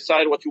need to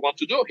decide what you want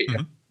to do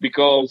here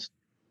because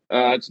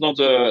it's not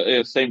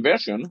the same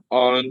version.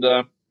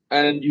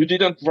 And you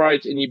didn't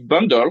write any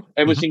bundle.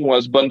 Everything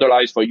was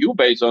bundleized for you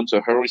based on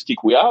the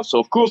heuristic we have. So,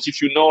 of course, if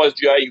you know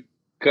SGI, you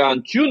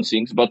can tune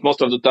things, but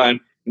most of the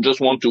time you just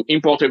want to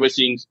import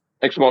everything,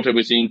 export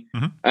everything,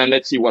 and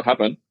let's see what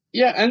happens.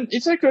 Yeah, and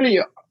it's actually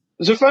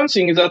the fun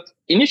thing is that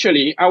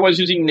initially I was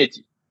using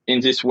Netty in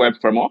this web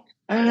framework,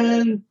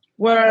 and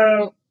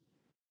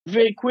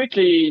very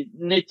quickly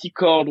Netty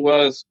code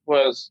was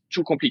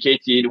too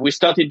complicated. We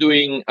started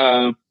doing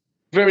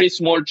very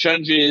small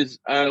changes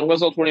and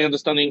wasn't really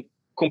understanding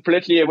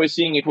completely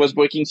everything. It was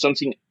breaking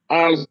something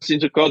else in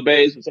the code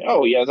base. We say,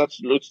 oh yeah, that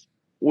looks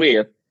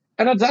weird.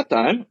 And at that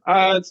time,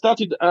 I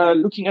started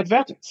looking at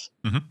Vert.x,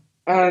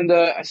 and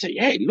I say,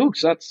 hey, look,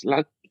 that's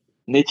like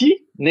Netty.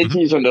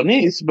 Netty is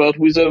underneath, but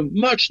with a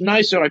much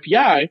nicer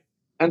API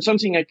and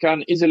something I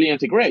can easily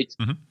integrate.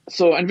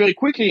 So, and very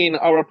quickly in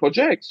our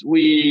project,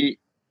 we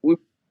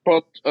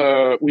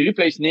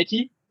replaced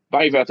Netty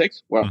by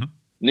Vert.x. Well,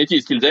 Netty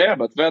is still there,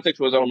 but Vert.x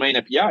was our main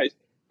API,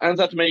 and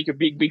that made a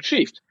big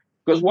shift.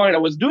 Because while I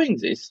was doing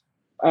this,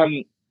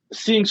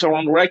 things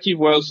around Reactive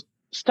was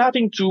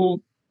starting to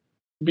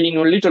being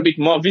a little bit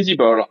more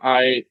visible.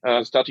 I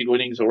started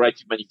reading the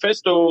Reactive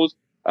manifestos.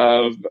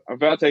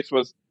 Vert.x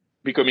was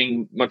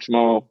becoming much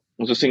more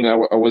the thing I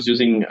was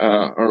using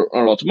a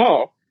lot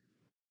more.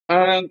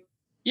 And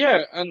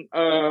yeah, and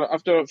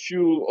after a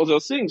few other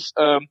things,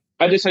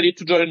 I decided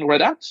to join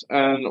Red Hat.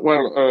 And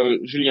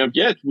Julien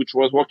Biet, which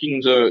was working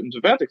in the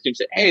Vert.x team,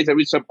 said, hey, there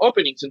is some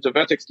openings in the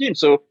Vert.x team,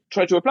 so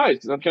try to apply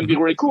it. That can be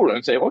really cool.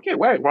 And say, okay,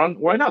 why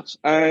not?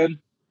 And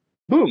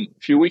boom, a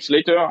few weeks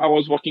later, I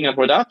was working at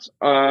Red Hat,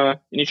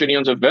 initially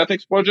on the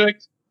Vert.x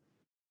project.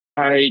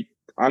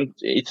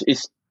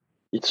 It's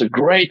a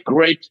great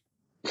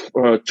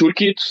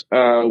toolkit.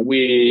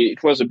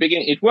 It was a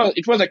beginning. It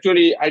was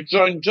actually, I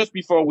joined just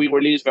before we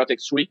released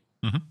Vert.x 3.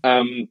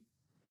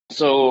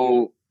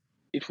 So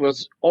it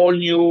was all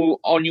new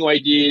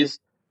ideas.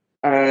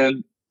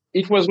 And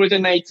it was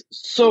resonate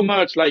so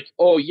much like,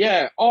 oh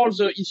yeah, all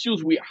the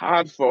issues we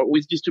had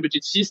with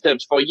distributed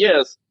systems for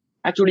years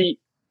actually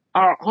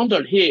are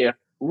handled here,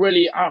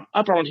 really are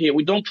apparent here.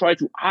 We don't try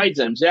to hide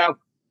them. They are,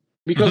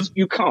 because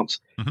you can't.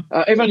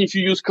 Even if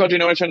you use code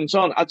generation and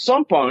so on, at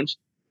some point,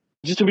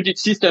 distributed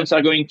systems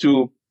are going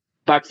to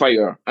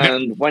backfire.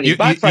 And when it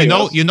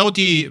backfires... You know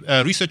the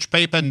research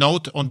paper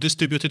note on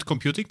distributed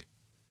computing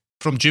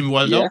from Jim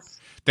Waldo? Yes.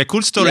 The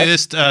cool story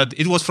is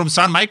it was from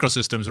Sun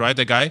Microsystems, right,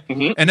 the guy?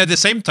 And at the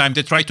same time,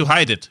 they tried to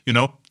hide it,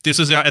 This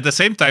is at the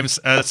same time,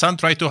 Sun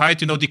tried to hide,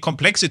 the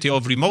complexity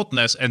of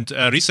remoteness. And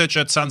research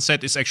at Sun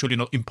said it's actually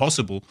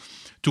impossible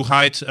to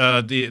hide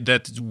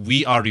that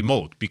we are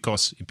remote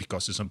because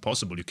it's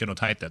impossible. You cannot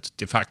hide that,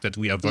 the fact that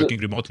we are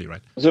working remotely,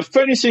 right? The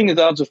funny thing is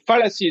that the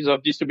fallacies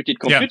of distributed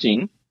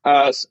computing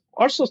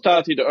also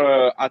started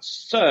at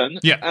Sun.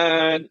 Yeah.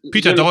 And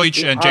Peter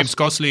Deutsch and James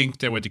Gosling,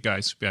 they were the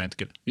guys behind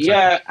it. Exactly.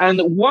 Yeah,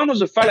 and one of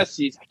the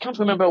fallacies, I can't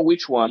remember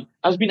which one,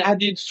 has been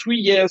added 3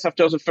 years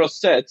after the first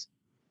set,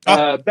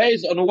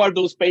 based on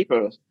Waldo's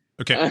papers.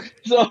 Okay.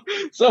 So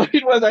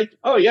it was like,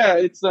 oh yeah,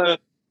 it's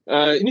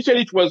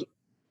initially it was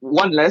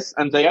one less,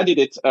 and they added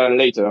it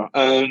later.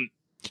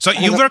 So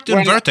you worked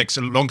in Vert.x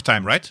a long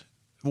time, right?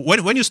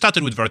 When you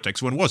started with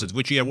Vert.x, when was it?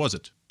 Which year was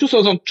it?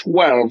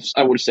 2012,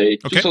 I would say.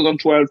 Okay.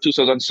 2012,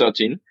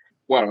 2013.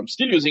 Well, I'm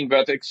still using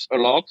Vert.x a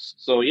lot.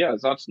 So yeah,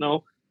 that's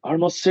now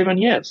almost 7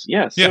 years.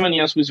 Yeah, 7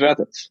 years with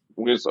Vert.x,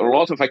 with a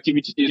lot of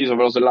activities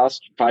over the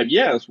last 5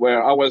 years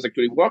where I was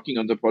actually working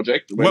on the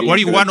project. Were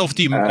you one of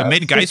the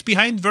main guys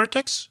behind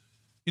Vert.x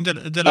in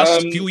the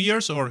last few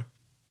years, or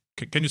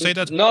can you say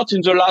that? Not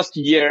in the last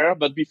year,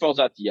 but before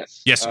that,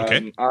 yes. Yes,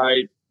 okay.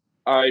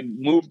 I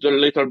moved a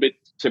little bit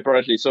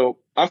separately. So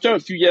after a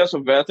few years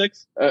of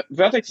Vert.x,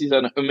 Vert.x is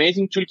an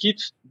amazing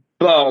toolkit,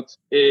 but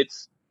it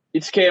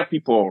scares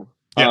people.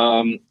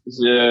 Yeah.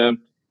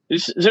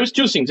 There's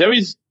two things. There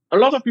is a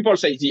lot of people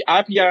say the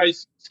API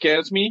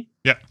scares me.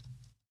 Yeah.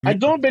 I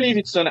don't believe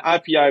it's an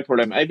API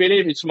problem. I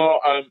believe it's more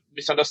a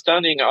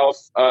misunderstanding of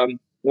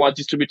what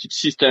distributed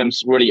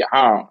systems really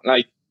are.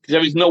 Like,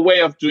 there is no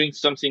way of doing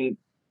something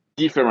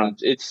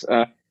different. It's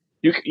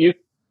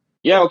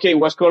it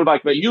was called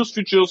back, but use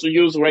features,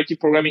 use reactive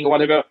programming,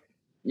 whatever.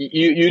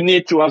 You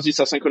need to have this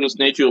asynchronous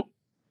nature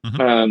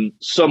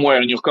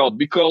somewhere in your code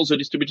because the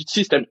distributed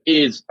system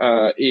is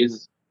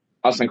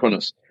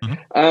asynchronous.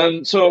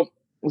 So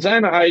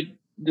then I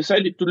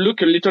decided to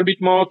look a little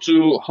bit more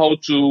to how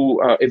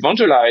to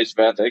evangelize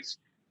Vert.x,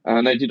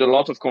 and I did a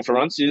lot of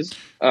conferences.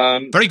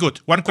 Very good.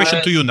 One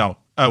question to you now.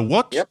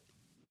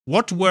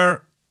 What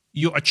were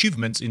your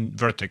achievements in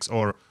Vert.x,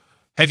 or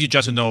have you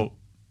just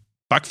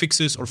bug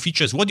fixes or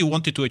features? What you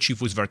wanted to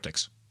achieve with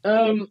Vert.x?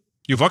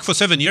 You worked for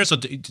 7 years, so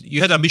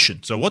you had a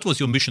mission. So what was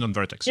your mission on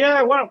Vert.x?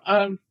 Yeah, well,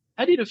 I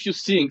did a few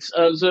things.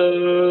 I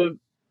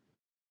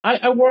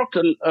worked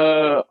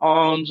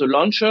on the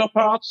launcher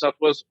part that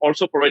was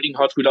also providing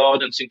hot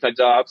reload and things like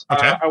that.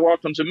 Okay. I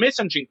worked on the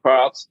messaging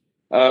part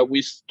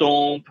with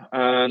Stomp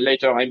and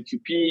later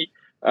MQP,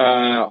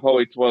 how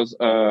it was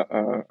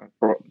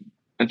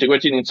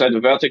integrated inside the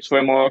Vert.x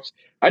frameworks.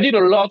 I did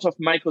a lot of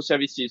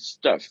microservices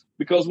stuff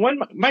because when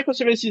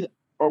microservices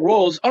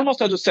arose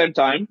almost at the same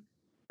time,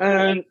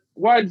 and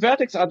while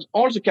Vert.x had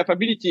all the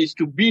capabilities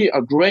to be a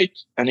great,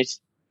 and it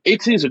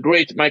is a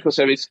great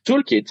microservice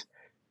toolkit,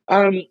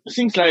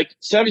 things like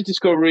service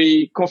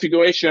discovery,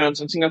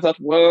 configurations, and things like that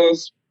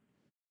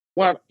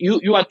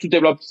you had to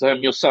develop them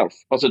yourself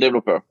as a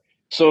developer.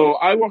 So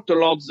I worked a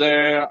lot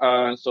there.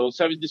 So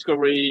service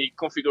discovery,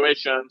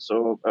 configuration,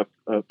 so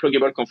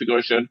pluggable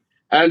configuration,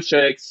 health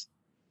checks.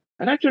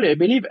 And actually, I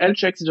believe health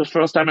checks is the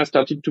first time I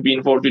started to be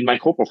involved in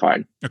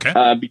microprofile. Okay.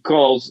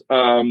 Because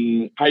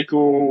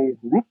Heiko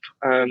Rupp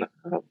and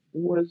who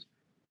was...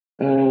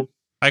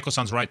 Heiko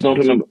sounds right. Don't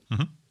remember.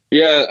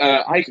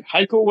 Yeah,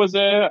 Heiko was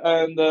there,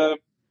 and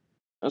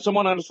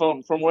someone else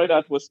from Red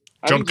Hat was...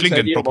 John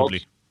Klingen,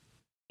 probably.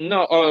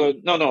 No,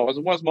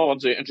 it was more on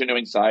the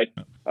engineering side.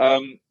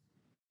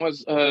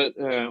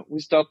 We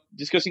start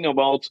discussing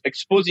about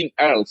exposing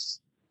health,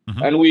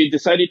 and we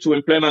decided to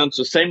implement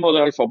the same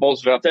model for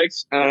both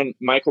Vert.x and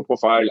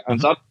microprofile, and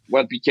that's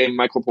what became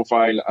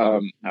microprofile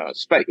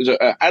spec,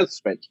 the health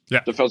spec,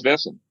 the first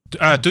version.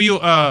 Do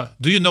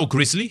you know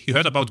Grizzly? You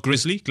heard about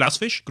Grizzly,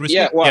 Glassfish? Grizzly?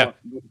 Yeah,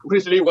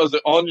 Grizzly was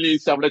the only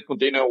servlet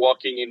container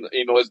working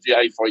in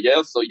OSGI for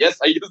years. So yes,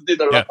 I used it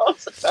a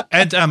lot.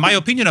 And my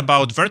opinion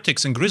about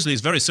Vert.x and Grizzly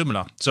is very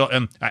similar. So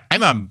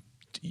I'm a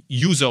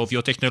user of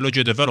your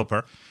technology,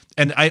 developer,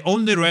 and I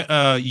only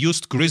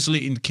used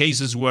Grizzly in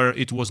cases where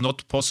it was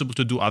not possible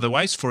to do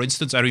otherwise. For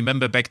instance, I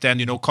remember back then,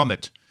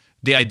 Comet.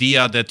 The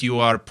idea that you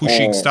are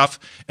pushing stuff,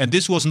 and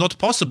this was not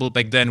possible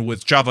back then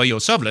with Java EO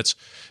servlets.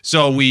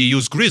 So we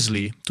used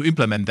Grizzly to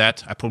implement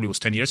that. I probably was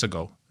 10 years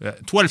ago,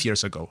 12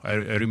 years ago. I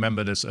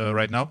remember this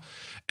right now.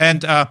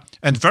 And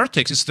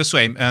Vert.x is the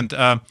same. And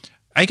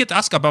I get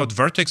asked about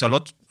Vert.x a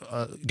lot,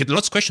 get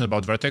lots of questions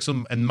about Vert.x,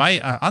 and my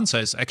answer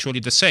is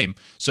actually the same.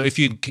 So if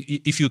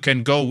you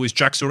can go with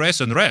JAX-RS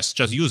and REST,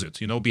 just use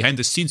it. Behind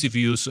the scenes, if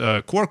you use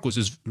Quarkus,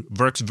 it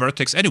works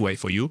Vert.x anyway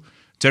for you.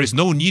 there is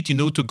no need,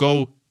 to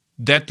go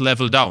that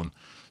level down.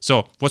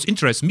 So what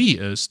interests me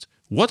is,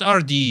 what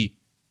are the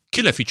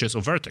killer features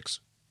of Vert.x?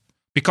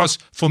 Because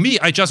for me,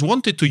 I just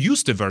wanted to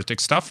use the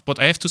Vert.x stuff, but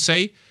I have to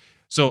say,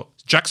 so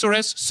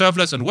JAX-RS,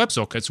 servlets, and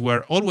WebSockets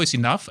were always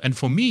enough, and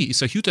for me,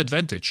 it's a huge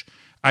advantage.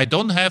 I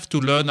don't have to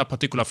learn a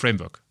particular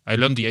framework. I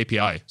learn the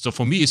API. So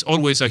for me, it's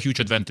always a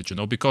huge advantage,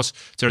 because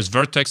there's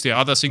Vert.x, there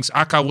are other things.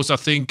 Akka was a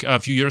thing a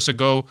few years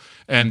ago,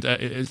 and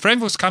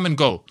frameworks come and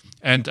go.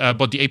 And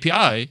but the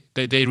API,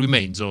 they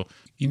remain. So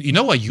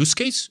a use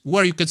case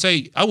where you can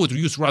say, I would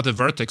use rather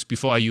Vert.x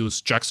before I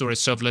use JAX-RS,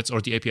 servlets,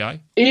 or the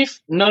API?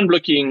 If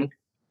non-blocking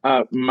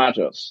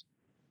matters,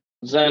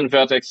 then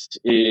Vert.x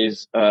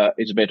is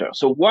better.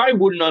 So why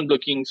would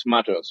non-blocking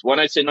matters? When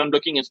I say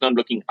non-blocking, it's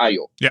non-blocking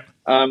I/O. Yeah.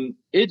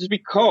 It's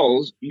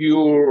because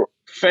you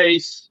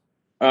face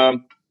a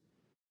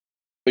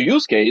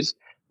use case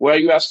where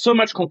you have so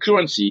much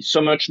concurrency, so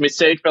much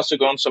message per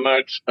second, so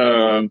much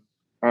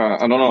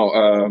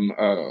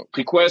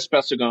requests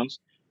per second,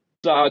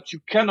 that you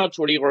cannot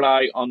really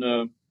rely on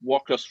a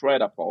worker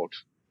thread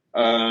approach,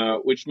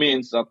 which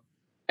means that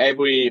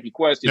every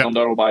request is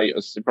handled by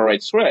a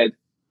separate thread.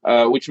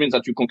 Which means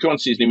that your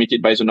concurrency is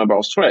limited by the number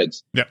of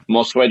threads. Yeah.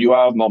 More thread you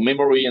have, more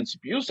memory and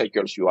CPU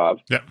cycles you have,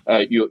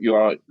 you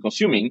are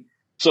consuming.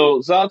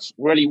 So that's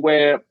really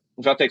where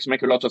Vert.x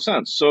make a lot of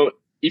sense. So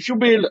if you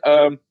build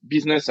a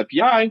business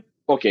API,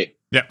 okay.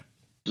 Yeah.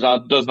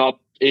 That does not,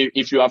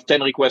 if you have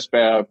 10 requests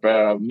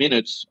per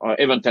minute or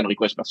even 10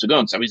 requests per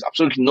second, there is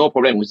absolutely no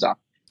problem with that.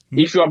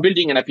 If you are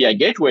building an API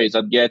gateway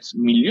that gets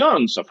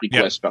millions of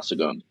requests per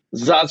second,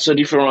 that's a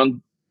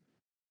different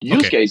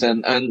use case,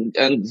 and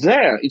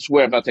there it's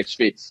where Vert.x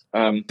fits.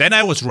 Then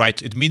I was right.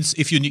 It means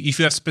if you need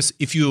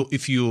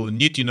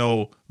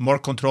more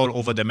control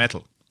over the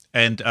metal,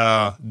 and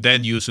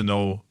then use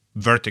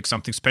Vert.x,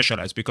 something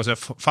specialized, because I have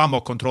far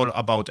more control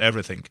about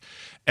everything.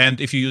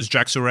 And if you use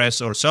JAX-RS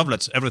or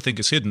servlets, everything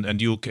is hidden,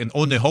 and you can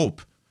only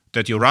hope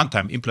that your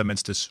runtime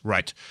implements this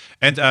right.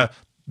 And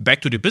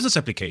back to the business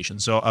application.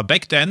 So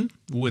back then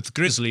with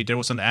Grizzly, there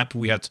was an app.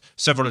 We had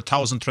several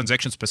thousand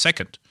transactions per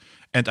second,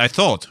 and I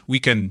thought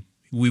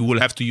we will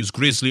have to use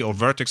Grizzly or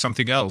Vert.x,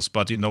 something else.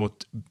 But,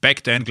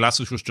 back then,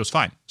 Glasses was just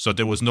fine. So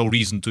there was no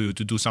reason to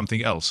do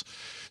something else.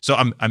 So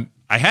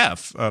I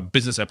have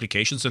business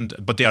applications,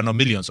 but there are no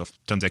millions of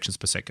transactions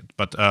per second.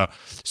 But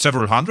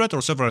several hundred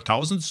or several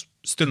thousands,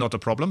 still not a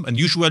problem. And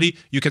usually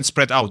you can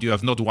spread out. You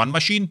have not one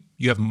machine,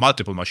 you have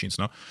multiple machines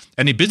now.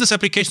 And in business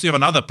applications, you have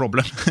another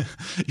problem.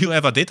 You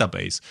have a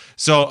database.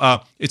 So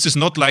it's just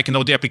not like,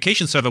 the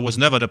application server was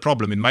never the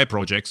problem in my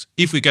projects.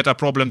 If we get a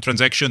problem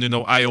transaction,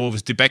 I/O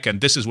with the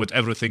backend, this is what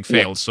everything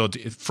fails. So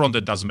the front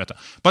end doesn't matter.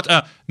 But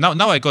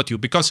now I got you,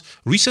 because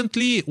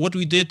recently what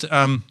we did,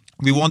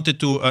 we wanted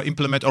to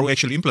implement, or we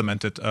actually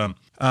implemented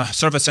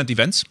server-sent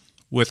events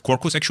with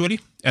Quarkus, actually.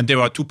 And there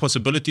are two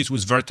possibilities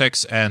with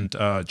Vert.x and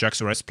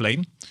JAX-RS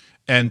plain.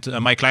 And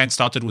my client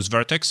started with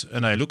Vert.x,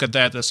 and I look at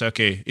that and say,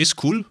 okay, it's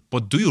cool,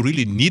 but do you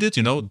really need it?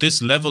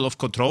 This level of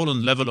control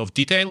and level of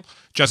detail?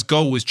 Just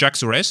go with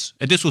JAX-RS.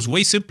 And this was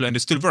way simpler, and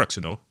it still works,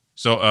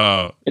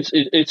 So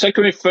it's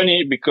actually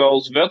funny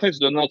because Vert.x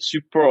does not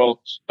support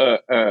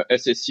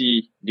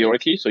SSE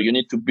directly, so you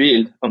need to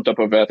build on top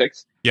of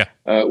Vert.x. Yeah,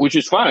 which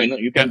is fine.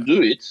 You can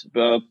do it,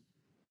 but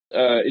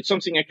it's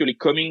something actually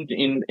coming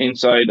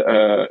inside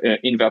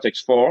in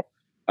Vert.x 4.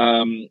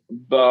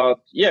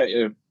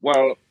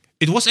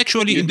 It was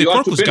actually in the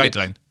Quarkus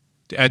guideline.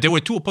 There were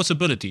two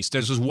possibilities.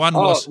 There was one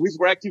was with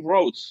reactive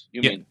roads.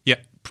 You mean?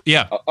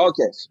 Yeah.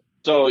 Okay.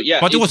 So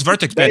but it was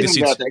Vert.x based.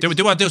 There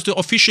was the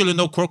official,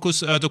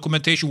 Quarkus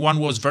documentation. One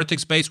was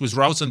Vert.x based with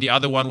routes, and the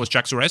other one was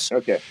JAX-RS.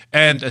 Okay.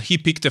 And he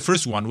picked the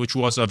first one, which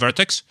was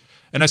Vert.x.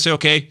 And I say,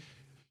 okay,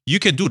 you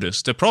can do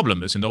this. The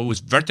problem is,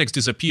 with Vert.x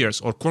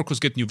disappears or Quarkus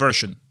get new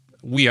version,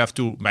 we have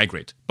to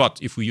migrate. But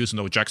if we use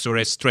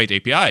JAX-RS straight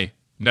API,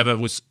 never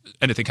was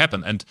anything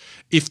happen. And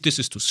if this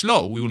is too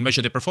slow, we will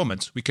measure the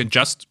performance. We can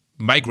just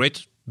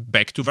migrate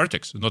back to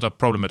Vert.x. Not a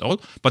problem at all.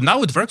 But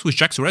now it works with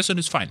JAX-RS and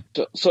it's fine.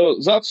 So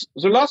that's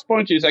the last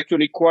point is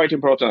actually quite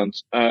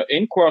important.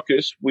 In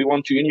Quarkus, we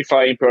want to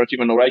unify imperative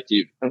and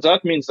reactive. And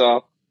that means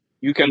that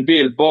you can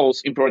build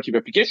both imperative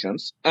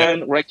applications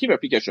and reactive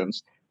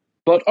applications,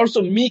 but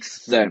also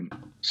mix them.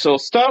 So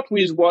start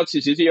with what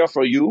is easier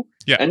for you.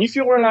 Yeah. And if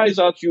you realize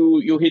that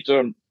you hit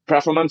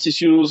performance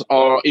issues,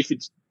 or if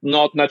it's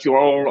not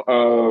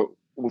natural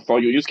for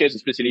your use case,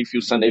 especially if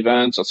you send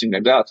events or things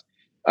like that,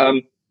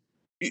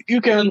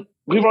 you can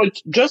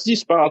rewrite just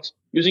this part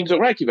using the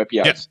reactive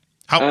APIs.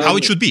 Yeah. How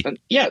it should be.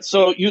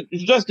 So you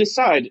just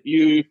decide.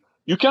 You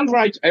can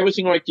write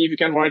everything reactive, you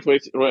can write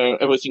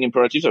everything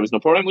imperative, there is no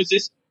problem with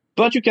this.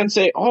 But you can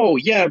say,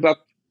 but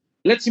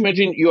let's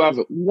imagine you have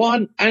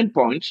one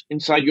endpoint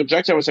inside your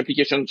JAX-RS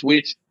applications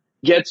which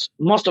gets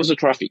most of the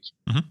traffic.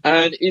 Mm-hmm.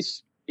 And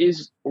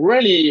is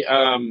really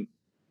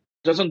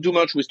doesn't do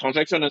much with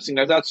transaction and things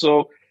like that.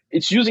 So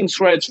it's using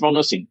threads for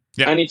nothing.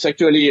 Yeah. And it's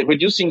actually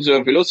reducing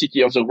the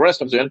velocity of the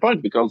rest of the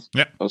endpoint because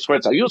those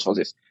threads are used for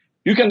this.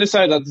 You can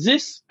decide that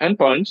this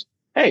endpoint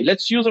hey,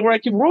 let's use a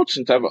reactive routes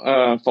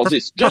for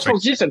this, just for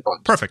this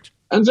endpoint. Perfect.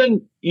 And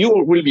then you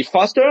will be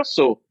faster,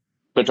 so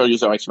better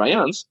user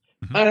experience.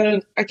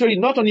 And actually,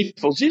 not only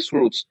for these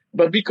routes,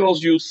 but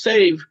because you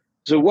save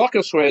the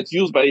worker threads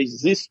used by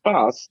this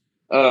path,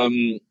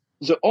 the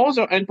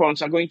other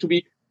endpoints are going to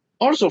be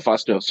also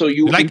faster. So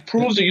you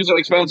improve the user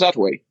experience that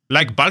way.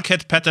 Like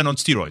bulkhead pattern on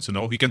steroids,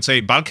 you can say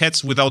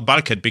bulkheads without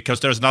bulkhead because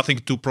there's nothing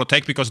to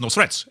protect because no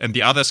threats. And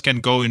the others can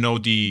go,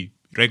 the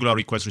regular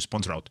request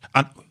response route.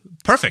 And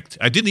perfect.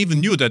 I didn't even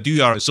knew that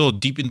you are so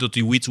deep into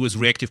the weeds with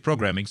reactive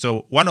programming.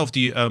 So one of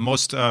the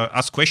most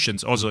asked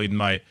questions also in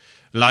my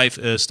life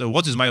is,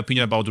 what is my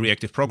opinion about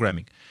reactive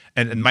programming?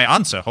 And my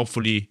answer,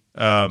 hopefully,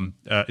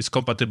 is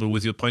compatible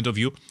with your point of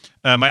view.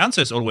 My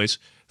answer is always,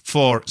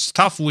 for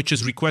stuff which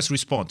is request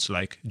response,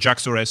 like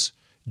JAX-RS,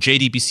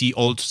 JDBC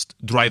old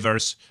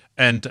drivers,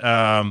 and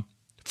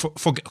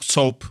for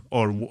SOAP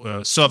or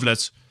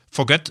servlets,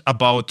 forget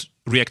about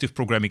reactive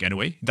programming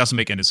anyway. It doesn't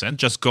make any sense.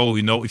 Just go,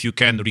 if you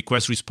can,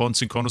 request response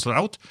synchronous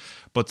route.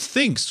 But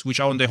things which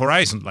are on the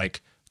horizon,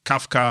 like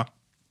Kafka,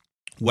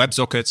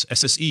 WebSockets,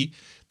 SSE,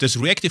 this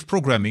reactive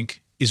programming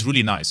is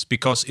really nice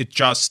because it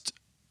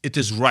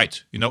is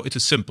right. It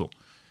is simple.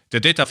 The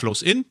data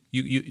flows in.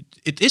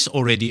 It is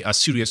already a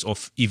series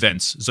of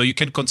events. So you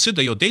can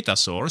consider your data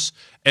source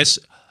as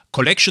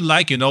collection,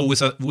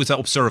 with an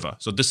observer.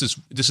 So this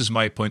is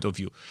my point of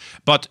view.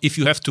 But if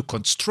you have to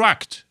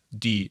construct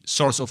the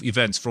source of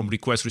events from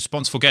request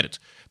response, forget it.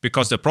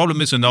 Because the problem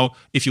is,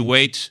 if you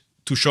wait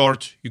too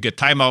short, you get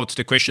timeout.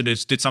 The question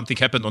is, did something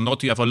happen or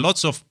not? You have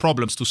lots of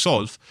problems to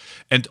solve.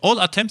 And all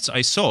attempts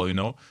I saw,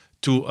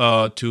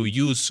 to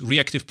use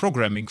reactive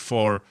programming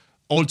for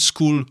old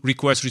school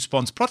request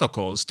response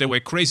protocols, they were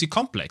crazy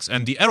complex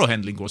and the error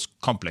handling was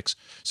complex.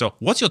 So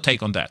what's your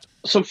take on that?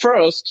 So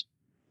first,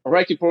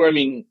 reactive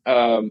programming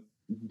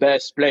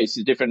best place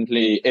is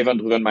definitely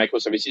event-driven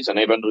microservices and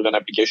event-driven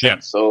applications. Yeah.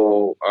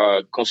 So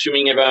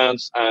consuming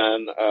events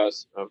and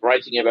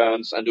writing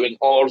events and doing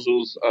all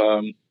those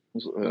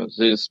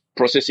this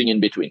processing in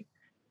between.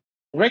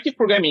 Reactive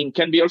programming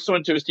can be also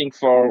interesting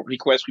for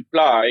request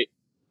reply,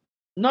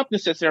 not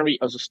necessarily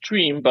as a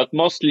stream, but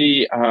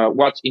mostly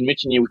what in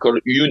Mutiny we call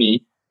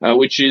uni,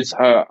 which is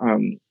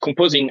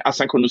composing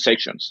asynchronous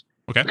sections.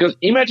 Okay. Because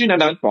imagine an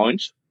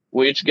endpoint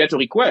which get a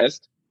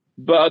request,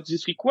 but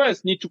this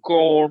request need to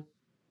call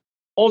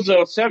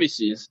other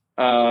services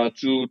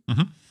to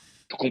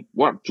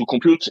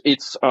compute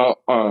its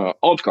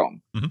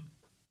outcome. Mm-hmm.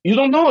 You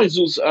don't know if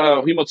those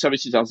remote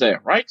services are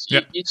there, right?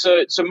 Yeah. It's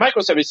a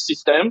microservice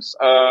systems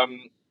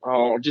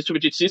or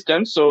distributed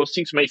systems, so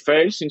things may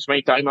fail, things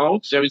may time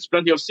out. There is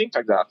plenty of things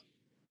like that.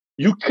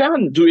 You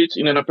can do it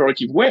in an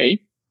operative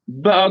way,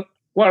 but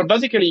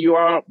basically you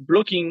are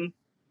blocking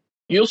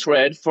your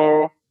thread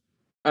for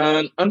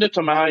an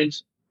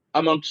undetermined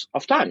amount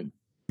of time.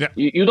 Yeah.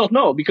 You don't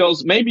know,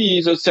 because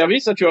maybe the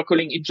service that you are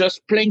calling is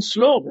just plain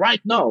slow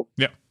right now.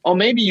 Yeah. Or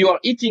maybe you are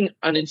hitting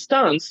an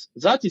instance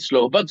that is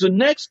slow, but the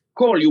next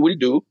call you will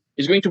do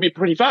is going to be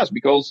pretty fast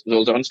because the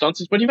other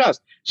instance is pretty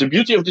fast. The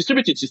beauty of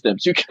distributed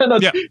systems, you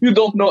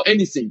don't know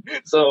anything.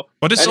 So,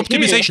 but this is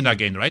optimization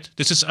again, right?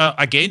 This is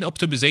again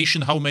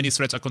optimization, how many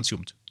threads are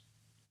consumed.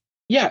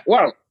 Yeah,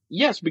 well,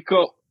 yes,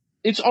 because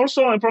it's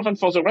also important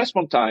for the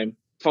response time,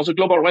 for the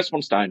global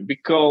response time,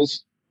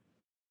 because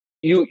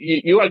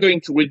you are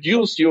going to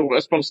reduce your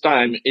response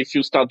time if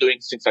you start doing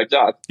things like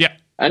that. Yeah.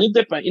 And it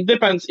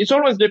depends. It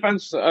always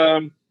depends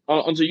on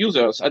the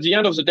users. At the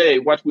end of the day,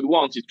 what we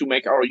want is to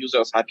make our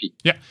users happy.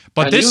 Yeah,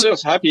 but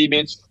users happy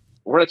means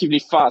relatively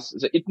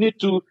fast. It needs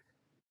to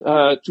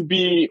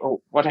be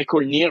what I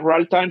call near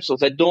real time, so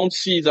they don't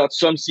see that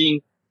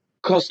something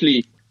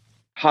costly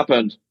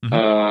happened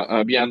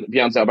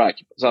behind their back.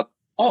 That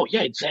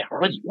it's there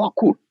already. Wow,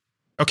 cool.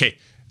 Okay,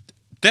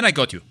 then I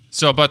got you.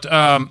 So, but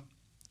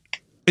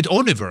it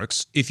only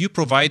works if you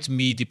provide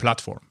me the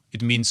platform.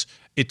 It means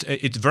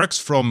it works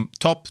from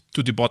top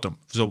to the bottom.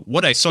 So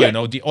what I saw,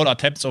 the all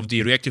attempts of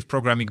the reactive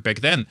programming back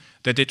then,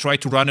 that they try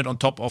to run it on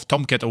top of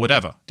Tomcat or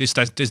whatever. This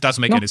doesn't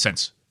make any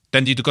sense.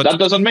 Then that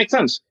doesn't make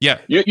sense. Yeah.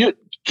 You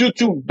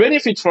to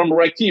benefit from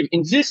reactive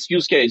in this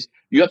use case,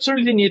 you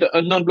absolutely need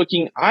a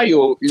non-blocking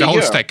I/O layer. The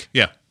whole stack.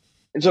 Yeah.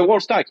 The whole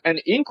stack,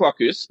 and in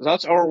Quarkus,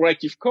 that's our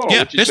reactive core.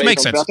 Yeah, this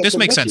makes sense. This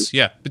makes sense.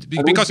 Yeah,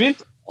 because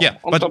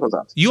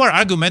but you are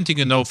argumenting,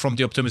 from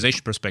the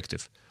optimization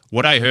perspective.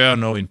 What I hear,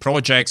 in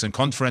projects and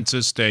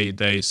conferences,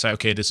 they say,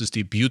 okay, this is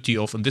the beauty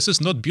of, and this is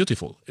not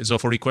beautiful. So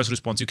for request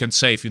response, you can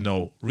save,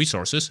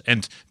 resources,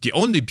 and the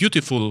only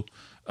beautiful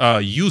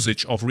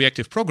usage of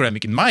reactive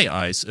programming, in my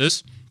eyes,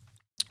 is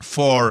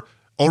for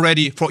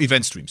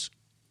event streams.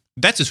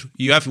 That is,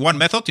 you have one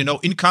method,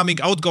 incoming,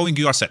 outgoing,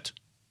 you are set.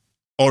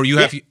 Or you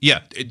have,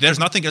 there's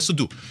nothing else to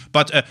do.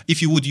 But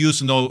if you would use,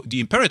 the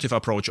imperative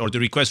approach or the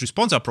request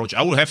response approach,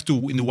 I will have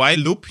to, in the while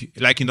loop,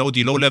 like, the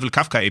low-level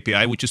Kafka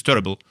API, which is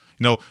terrible.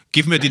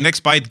 give me the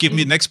next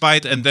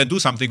byte, and then do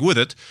something with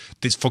it.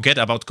 This forget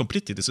about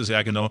completely. This is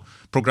like,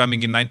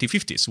 programming in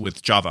 1950s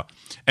with Java.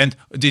 And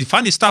the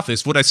funny stuff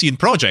is what I see in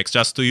projects,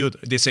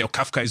 they say, oh,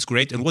 Kafka is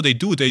great. And what they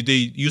do, they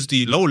use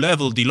the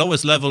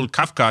lowest level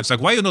Kafka. It's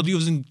like, why are you not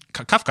using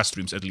Kafka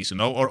streams at least,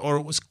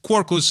 or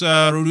Quarkus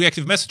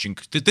reactive messaging?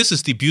 This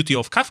is the beauty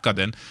of Kafka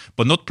then,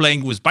 but not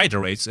playing with byte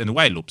arrays and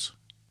while loops.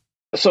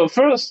 So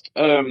first,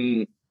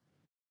 the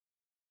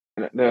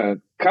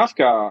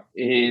Kafka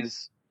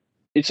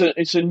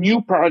it's a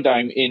new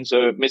paradigm in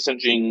the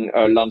messaging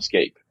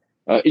landscape.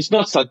 It's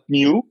not that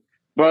new,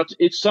 but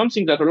it's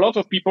something that a lot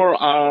of people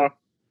are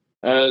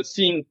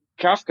seeing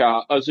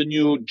Kafka as a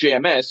new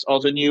JMS or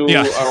the new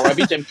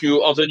RabbitMQ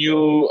or the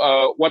new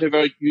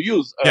whatever you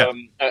use,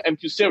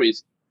 MQ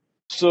series.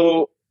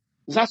 So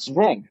that's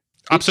wrong.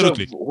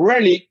 Absolutely. It's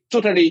really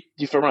totally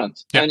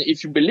different. Yeah. And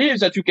if you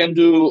believe that you can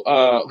do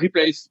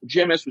replace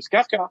GMS with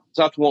Kafka,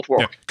 that won't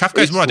work. Yeah.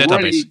 Kafka is more a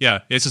database.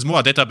 This is more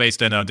a database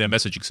than a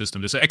messaging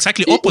system. It's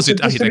exactly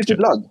opposite architecture.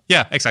 Log.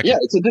 Yeah, exactly. Yeah,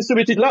 it's a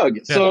distributed log.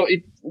 Yeah. So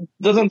it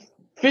doesn't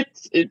fit.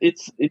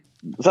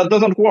 That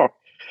doesn't work.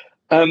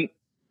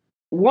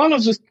 One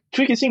of the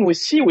tricky things we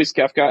see with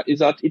Kafka is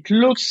that it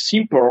looks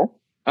simple.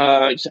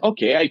 It's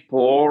okay, I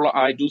poll,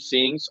 I do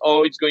things.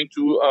 Oh, it's going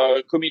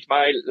to commit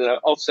my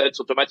offsets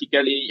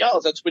automatically. Yeah,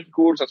 that's pretty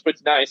cool. That's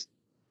pretty nice.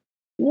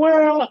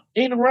 Well,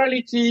 in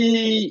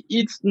reality,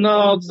 it's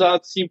not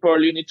that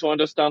simple. You need to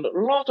understand a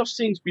lot of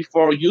things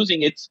before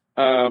using it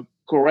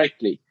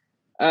correctly.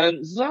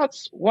 And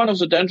that's one of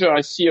the dangers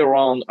I see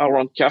around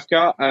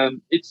Kafka.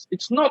 And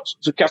it's not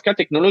the Kafka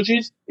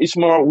technologies. It's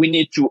more we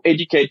need to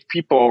educate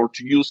people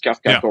to use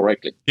Kafka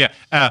correctly. Yeah.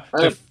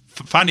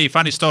 Funny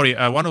story.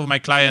 One of my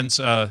clients,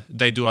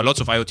 they do a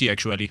lot of IoT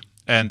actually,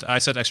 and I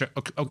said, actually,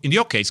 in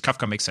your case,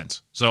 Kafka makes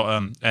sense. So,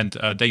 and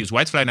they use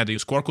Whitefly and they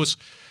use Quarkus,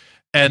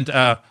 and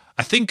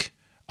I think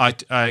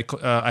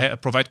I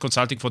provide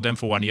consulting for them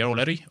for 1 year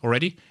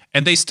already,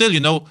 and they still,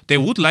 they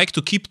would like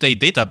to keep their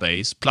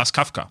database plus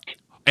Kafka.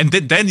 And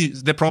then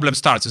the problem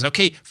starts. It's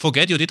okay,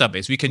 forget your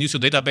database. We can use your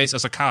database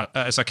as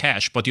a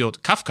cache, but your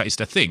Kafka is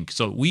the thing.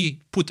 So we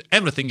put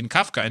everything in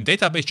Kafka and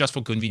database just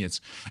for convenience.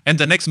 And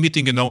the next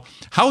meeting,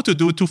 how to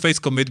do two-phase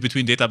commit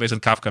between database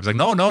and Kafka. It's like,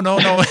 no.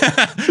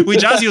 We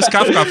just use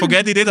Kafka,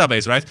 forget the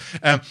database, right?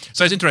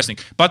 So it's interesting.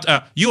 But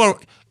you are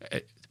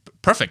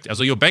perfect.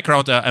 So your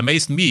background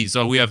amazed me.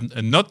 So we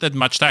have not that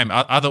much time.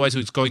 Otherwise,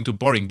 it's going to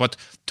boring. But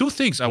two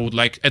things I would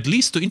like at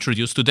least to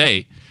introduce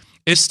today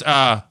is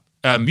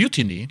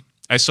Mutiny.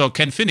 I saw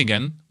Ken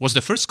Finnegan was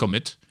the first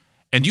commit,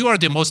 and you are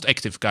the most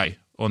active guy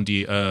on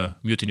the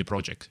Mutiny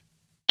project.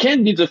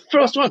 Ken did the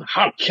first one?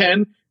 How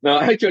Ken? No,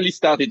 I actually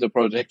started the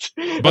project.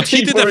 But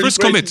he did the first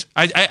commit.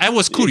 I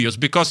was curious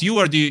because you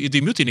are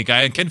the Mutiny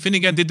guy, and Ken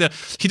Finnegan did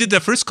the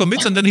first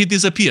commit, and then he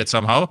disappeared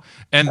somehow,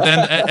 and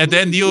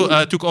then you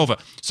took over.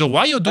 So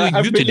why you're doing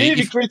Mutiny? I believe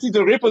he created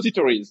the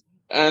repositories.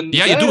 And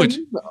you do it.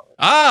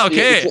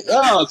 Okay.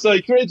 So I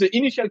created the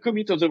initial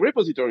commit of the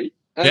repository,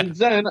 and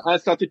then I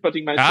started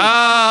putting my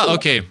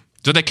okay.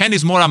 So the Ken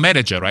is more a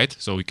manager, right?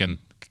 So we can.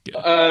 He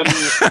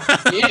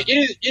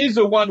is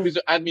the one with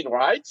the admin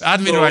rights.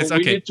 Okay.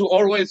 We need to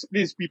always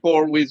please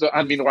people with the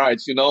admin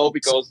rights,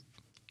 because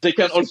they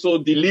can also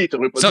delete a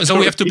repository. So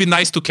we have to be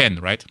nice to Ken,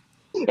 right?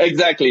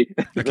 Exactly.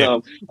 Okay.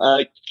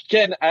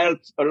 Ken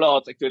helped a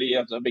lot actually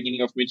at the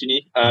beginning of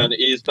Mutiny, and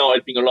is now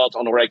helping a lot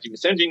on reactive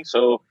messaging.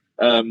 So.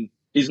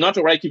 He's not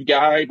a reactive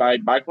guy by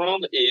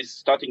background. He's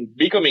starting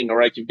becoming a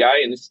reactive guy,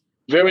 and it's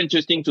very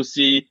interesting to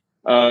see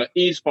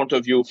his point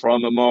of view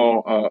from a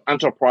more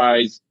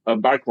enterprise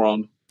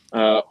background,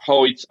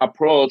 how it's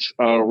approach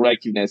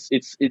reactiveness.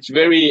 It's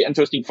very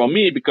interesting for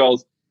me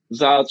because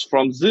that's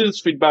from this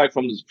feedback,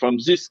 from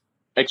this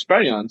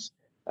experience,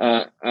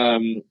 I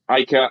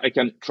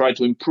can try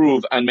to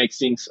improve and make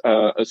things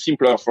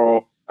simpler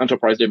for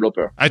enterprise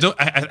developer. I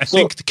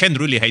think Ken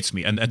really hates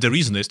me, and the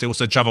reason is there was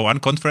a Java 1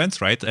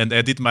 conference, right? And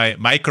I did my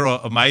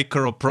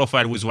micro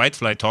profile with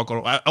Whitefly talk,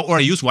 or I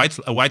use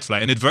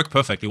Whitefly, and it worked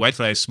perfectly.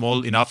 Whitefly is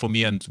small enough for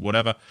me and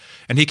whatever.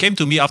 And he came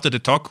to me after the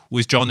talk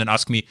with John and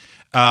asked me,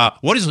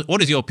 "What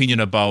is your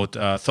opinion about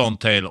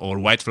Thorntail or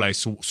Whitefly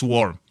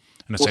Swarm?"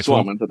 And I said,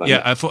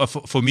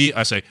 for me,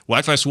 I say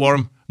Whitefly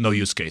Swarm, no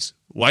use case.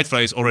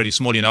 Whitefly is already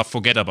small enough,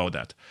 forget about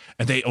that.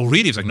 And they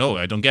really was like, no,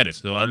 I don't get it.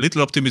 So a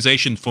little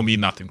optimization for me,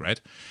 nothing,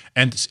 right?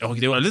 And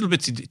they were a little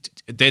bit,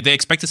 they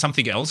expected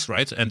something else,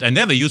 right? And I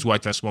never used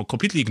Whitefly Swarm,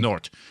 completely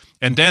ignored.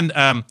 And then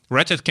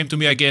Red Hat came to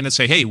me again and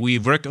say, hey, we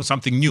worked on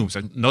something new.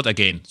 So not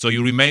again. So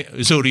you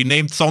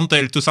renamed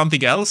Thorntail to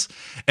something else.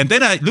 And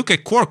then I look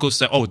at Quarkus,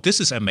 say, oh, this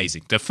is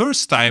amazing. The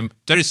first time,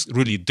 there is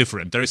really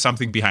different. There is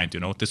something behind,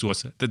 This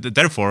was,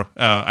 therefore,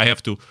 I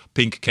have to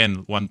ping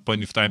Ken one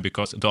point of time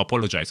because to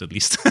apologize at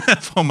least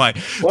for my.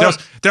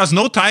 There's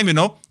no time,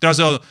 There's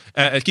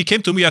he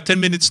came to me at 10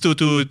 minutes to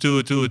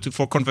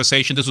for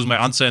conversation. This was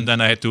my answer, and then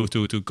I had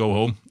to go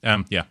home.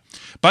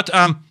 But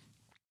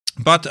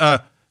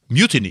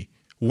Mutiny.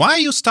 Why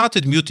you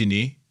started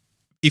Mutiny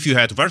if you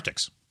had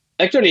Vert.x?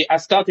 Actually, I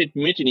started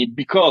Mutiny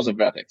because of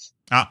Vert.x.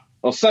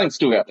 Or thanks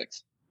to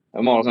Vert.x.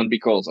 more than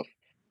because of.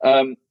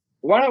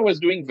 While I was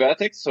doing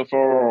vert.x, so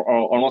for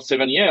almost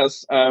 7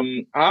 years,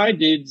 I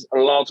did a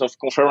lot of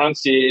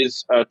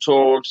conferences,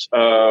 talks,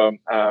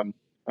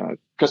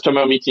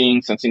 customer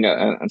meetings, and things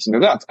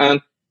like that.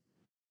 And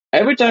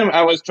every time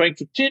I was trying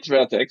to teach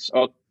vert.x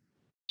or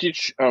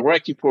teach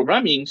reactive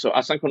programming, so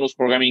asynchronous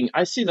programming,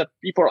 I see that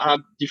people have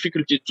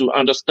difficulty to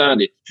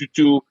understand it,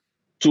 to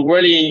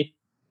really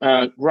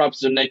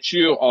grasp the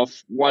nature of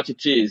what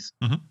it is.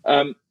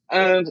 Mm-hmm.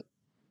 And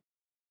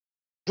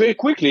very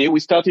quickly, we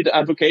started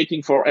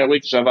advocating for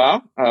Rx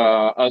Java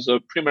as a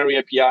primary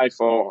API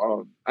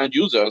for end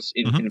users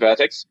in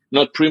vert.x.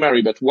 Not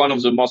primary, but one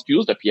of the most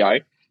used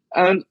API.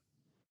 And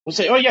we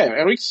say, oh yeah,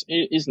 Rx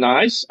is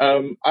nice.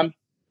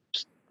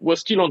 We're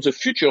still on the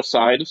future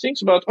side of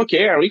things, but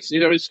okay, Rx,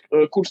 there is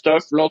cool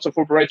stuff, lots of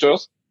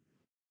operators.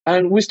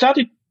 And we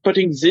started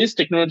putting these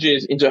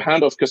technologies in the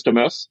hand of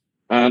customers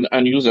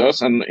and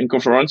users and in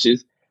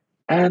conferences.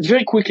 And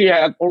very quickly,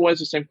 I had always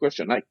the same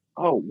question, like,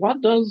 oh,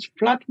 what does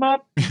flatmap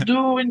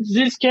do in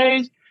this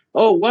case?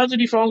 Oh, what's the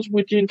difference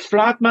between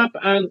flatmap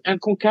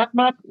and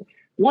concatmap?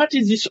 What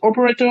is this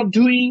operator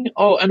doing?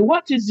 Oh, and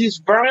what is this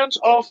variant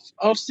of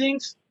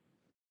things?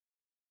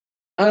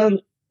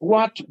 And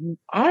what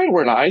I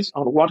realized,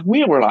 or what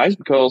we realized,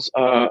 because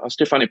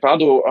Stefano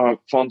Pardo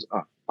found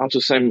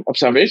the same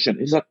observation,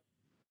 is that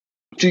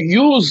to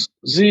use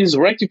this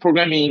reactive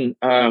programming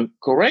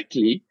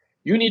correctly,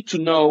 you need to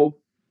know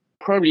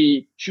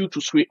probably 200 to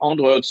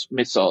 300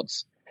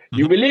 methods. Mm-hmm.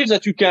 You believe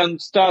that you can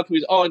start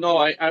with, oh no,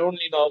 I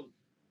only know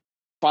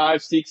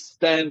 5, 6,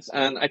 10,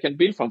 and I can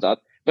build from that.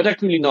 But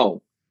actually,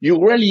 no.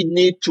 You really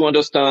need to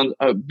understand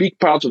a big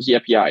part of the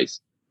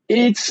APIs.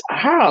 It's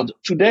hard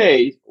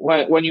today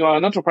when you are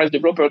an enterprise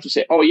developer to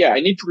say, oh yeah, I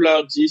need to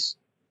learn this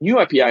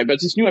new API, but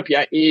this new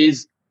API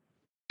is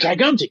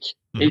gigantic.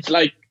 Mm-hmm. It's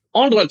like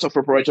hundreds of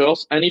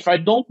operators. And if I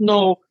don't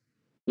know,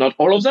 not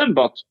all of them,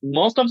 but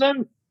most of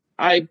them,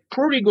 I'm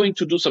probably going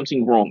to do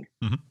something wrong.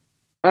 Mm-hmm.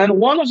 And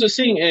one of the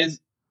things is,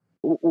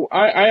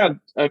 I had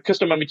a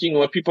customer meeting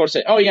where people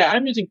say, oh yeah,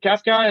 I'm using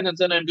Kafka and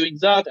then I'm doing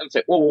that. And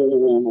say,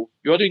 oh,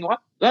 you're doing what?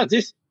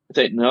 This. I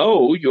say,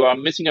 no, you are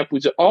messing up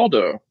with the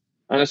order.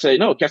 And I say,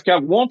 no,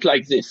 Kafka won't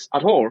like this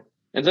at all.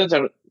 And then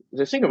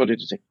they think about it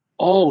and say,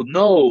 oh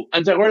no.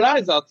 And they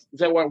realize that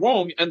they were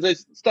wrong and they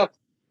start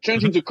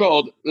changing the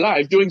code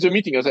live during the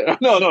meeting. I say,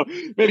 no,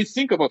 maybe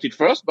think about it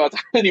first. But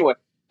anyway,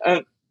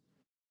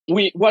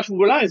 what we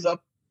realized that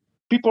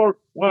people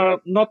were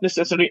not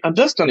necessarily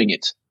understanding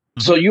it.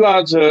 Mm-hmm. So you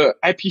have the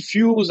IP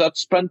few that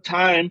spend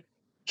time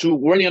to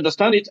really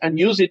understand it and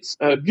use it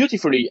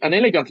beautifully and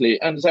elegantly.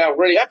 And they are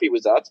really happy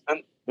with that.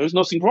 And there's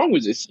nothing wrong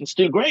with this. It's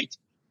still great.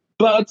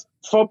 But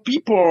for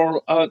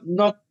people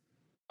not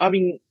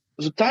having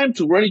the time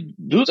to really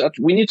do that,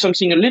 we need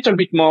something a little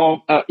bit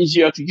more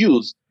easier to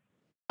use.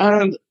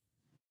 And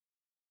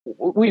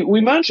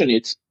we mentioned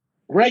it.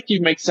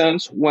 Reactive makes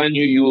sense when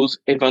you use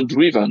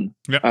event-driven,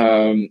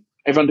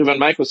 event-driven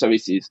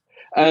microservices.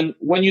 And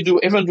when you do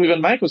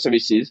event-driven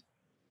microservices,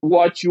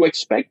 what you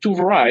expect to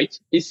write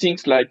is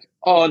things like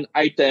on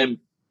item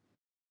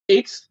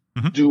X,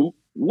 do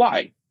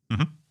Y.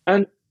 Mm-hmm.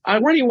 And I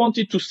really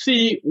wanted to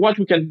see what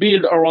we can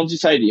build around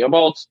this idea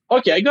about,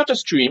 okay, I got a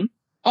stream.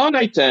 On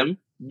item,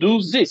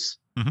 do this.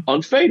 Mm-hmm.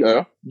 On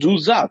failure, do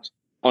that.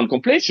 On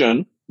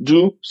completion,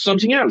 do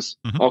something else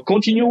or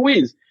continue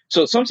with.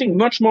 So something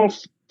much more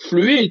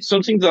fluid,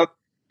 something that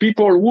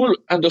people will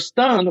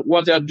understand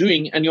what they're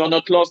doing and you're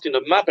not lost in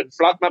a map and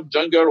flat map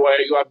jungle where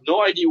you have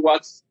no idea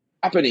what's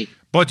happening.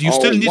 But you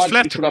still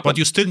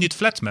need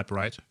flat map,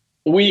 right?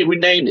 We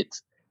renamed it.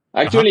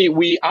 Actually,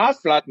 we have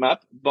flat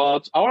map,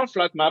 but our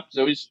flat map,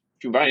 there is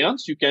few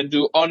variants. You can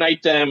do on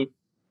item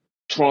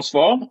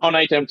transform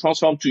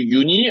to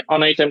uni,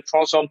 on item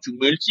transform to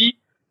multi.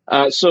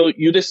 So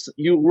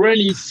you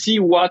really see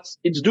what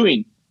it's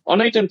doing.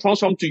 On item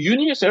transform to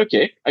uni, you say,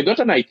 okay, I got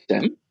an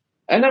item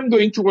and I'm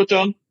going to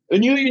return a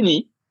new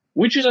uni,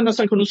 which is an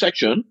asynchronous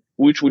action,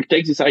 which will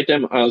take this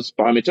item as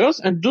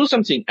parameters and do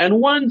something. And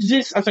once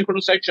this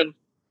asynchronous action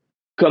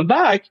come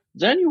back,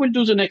 then you will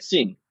do the next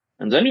thing.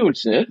 And then you will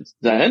say,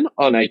 then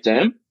on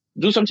item,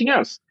 do something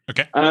else.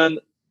 Okay. And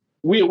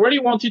we really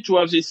wanted to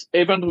have this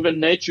event-driven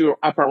nature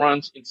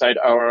apparent inside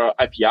our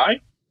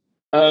API.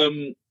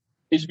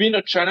 It's been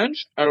a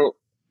challenge.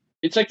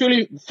 It's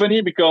actually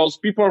funny because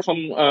people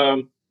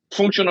from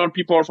functional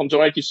people from the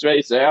reactive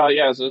space say, oh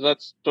yeah, so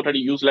that's totally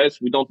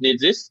useless. We don't need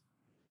this.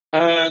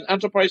 And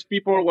enterprise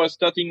people were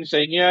starting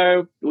saying,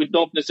 yeah, we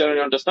don't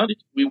necessarily understand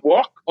it. We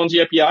work on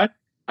the API.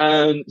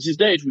 And these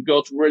days we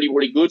got really,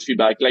 really good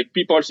feedback. Like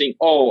people saying,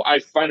 oh, I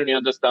finally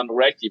understand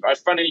reactive. I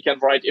finally can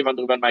write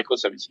event-driven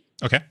microservices.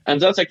 Okay. And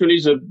that's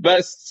actually the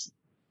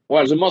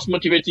most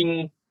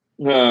motivating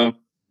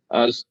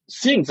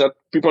thing that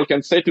people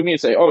can say to me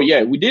and say, oh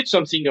yeah, we did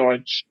something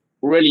which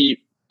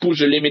really push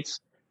the limits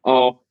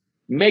or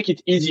make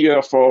it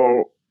easier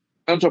for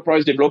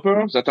enterprise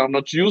developers that are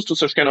not used to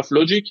such kind of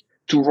logic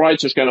to write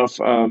such kind of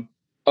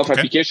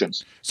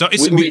applications. So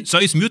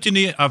is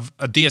Mutiny of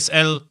a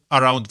DSL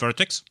around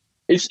vert.x?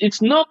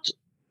 It's not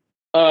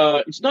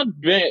It's not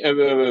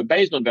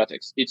based on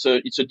Vert.x. It's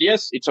a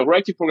DS. It's a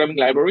reactive programming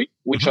library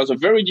which has a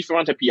very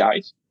different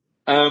APIs,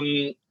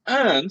 and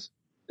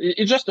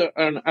it's just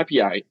an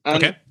API.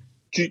 And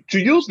to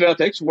use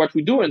Vert.x, what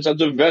we do, and that's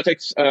the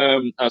Vert.x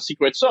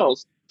secret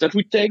sauce, that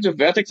we take the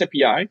Vert.x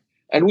API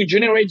and we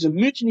generate the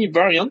mutiny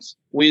variants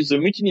with the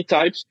mutiny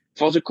types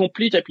for the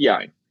complete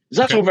API.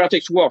 That's how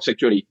Vert.x works,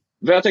 actually.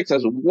 Vert.x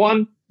has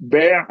one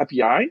bare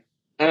API,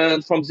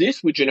 and from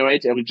this, we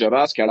generate every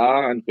Java,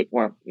 Scala, and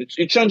well,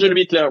 it changed a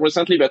bit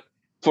recently, but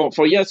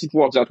for years, it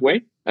works that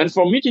way. And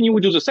for mutiny,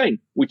 we do the same.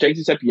 We take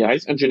these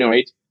APIs and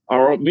generate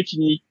our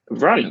mutiny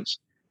variants.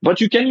 But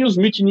you can use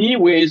mutiny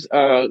with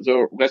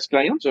the REST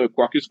client, the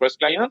Quarkus REST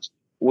client,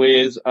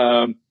 with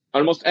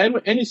almost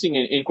anything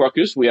in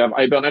Quarkus. We have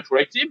Hibernate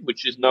Reactive,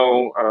 which is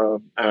now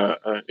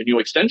a new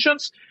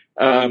extensions.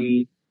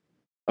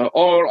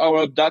 All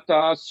our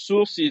data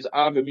sources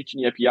have a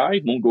mutiny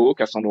API, Mongo,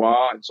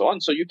 Cassandra, and so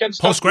on. So you can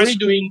start Postgres, really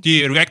doing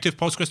the reactive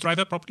Postgres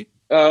driver properly?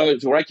 The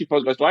reactive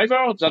Postgres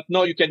driver that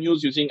now you can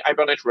use using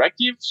Hibernate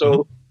Reactive.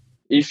 So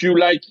if you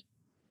like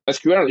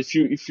SQL,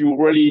 if you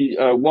really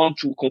want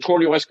to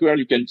control your SQL,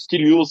 you can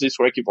still use this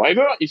reactive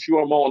driver. If you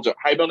are more on the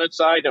Hibernate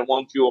side and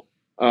want your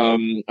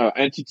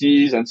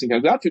entities and things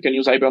like that, you can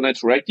use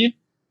Hibernate Reactive,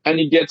 and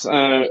it gets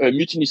a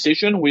mutiny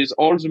session with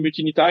all the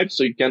mutiny types,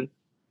 so you can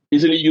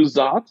easily use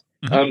that.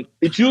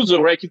 It uses the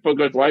reactive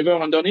Postgres driver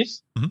underneath,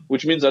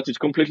 which means that it's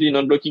completely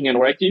non-blocking and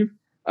reactive.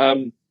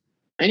 And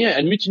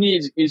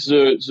mutiny is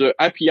the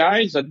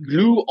API that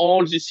glue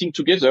all these things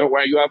together,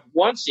 where you have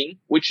one thing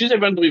which is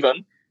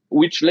event-driven,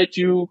 which let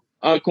you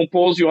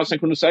compose your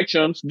asynchronous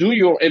actions, do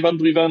your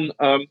event-driven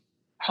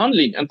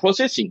handling and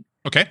processing.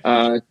 Okay.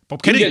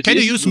 Can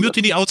you use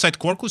mutiny outside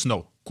Quarkus?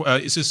 No.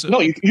 No,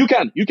 you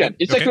can.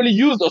 It's actually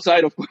used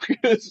outside of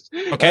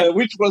Quarkus,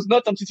 which was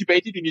not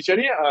anticipated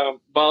initially.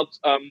 But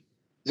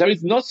there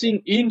is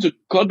nothing in the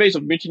code base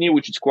of Mutiny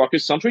which is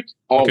Quarkus-centric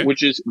or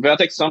which is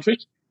Vert.x-centric.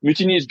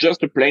 Mutiny is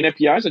just a plain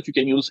API that you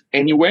can use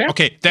anywhere.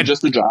 Okay, then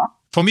just a jar.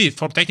 For me,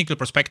 from technical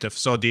perspective,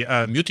 so the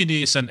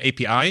Mutiny is an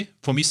API.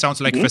 For me,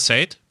 sounds like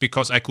facade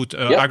because I could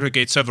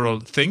aggregate several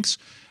things.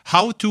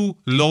 How to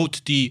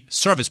load the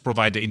service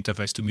provider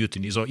interface to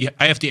Mutiny? So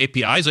I have the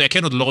API, so I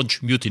cannot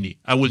launch Mutiny.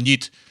 I will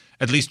need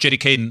at least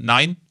JDK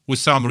 9 with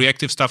some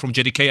reactive stuff from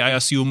JDK, I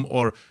assume,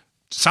 or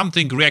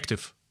something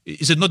reactive.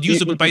 Is it not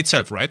usable by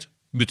itself, right?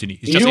 Mutiny.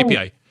 It's just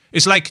API.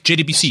 It's like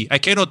JDBC. I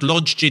cannot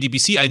launch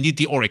JDBC. I need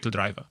the Oracle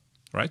driver,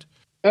 right?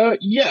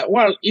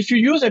 Well, if you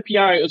use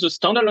API as a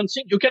standalone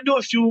thing, you can do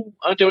a few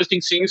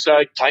interesting things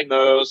like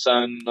timers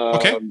and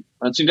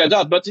things like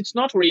that, but it's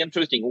not really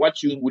interesting.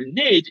 What you will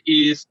need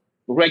is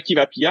reactive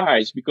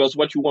APIs, because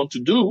what you want to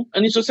do,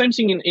 and it's the same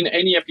thing in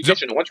any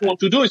application, what you want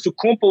to do is to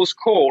compose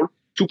call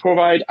to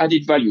provide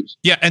added values.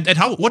 Yeah, and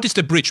what is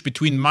the bridge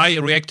between my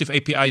reactive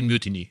API and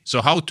Mutiny?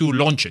 So how to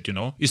launch it,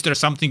 Is there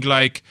something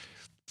like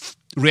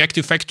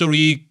Reactive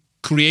Factory,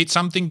 create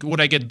something,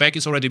 what I get back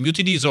is already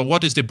Mutiny, so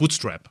what is the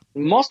bootstrap?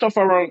 Most of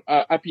our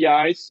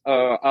APIs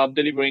are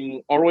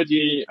delivering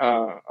already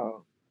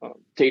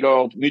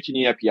tailored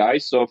Mutiny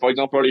APIs. So for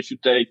example, if you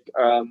take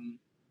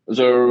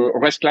the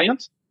REST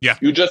client,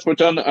 you just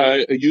return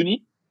a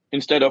uni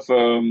instead of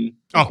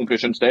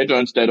completion stage or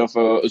instead of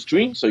a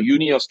string, so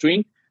uni or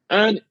string,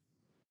 and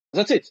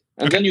that's it.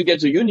 And then you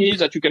get the uni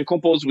that you can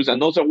compose with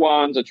another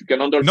one that you can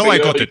handle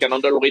you can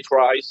handle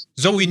retries.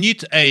 So we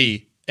need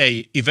a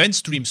event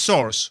stream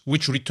source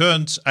which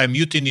returns a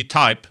Mutiny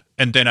type,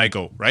 and then I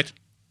go, right?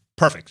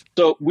 Perfect.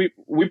 So we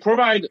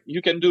provide,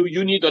 you can do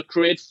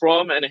uni.create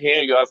from, and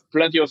here you have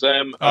plenty of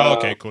them.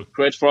 Cool.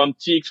 Create from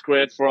ticks,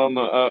 create from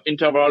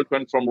interval,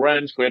 create from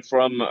range, create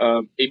from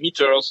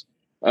emitters.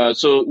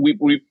 So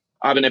we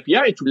have an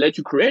API to let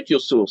you create your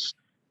source.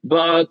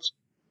 But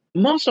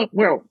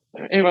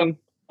even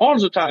all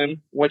the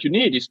time, what you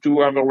need is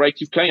to have a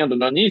reactive client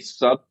underneath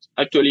that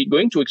actually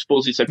going to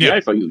expose this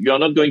API for you. You are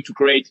not going to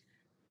create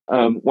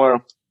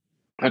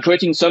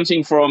creating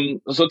something from,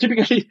 so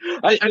typically,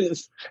 I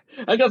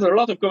got a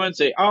lot of comments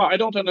say, I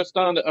don't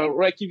understand,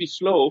 reactive is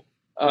slow.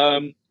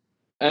 And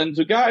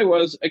the guy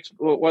was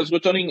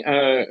returning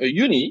a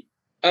uni,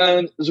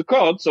 and the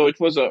code, so it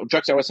was a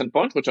JAX-RS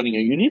endpoint returning a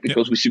uni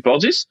because we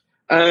support this.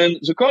 And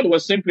the code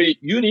was simply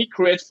uni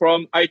create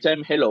from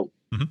item hello.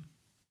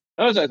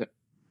 I was like,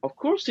 of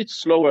course it's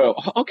slower.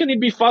 How can it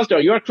be faster?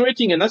 You are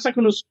creating an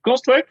asynchronous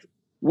construct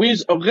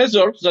with a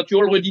result that you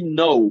already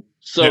know.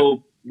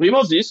 So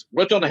remove this,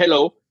 return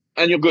hello,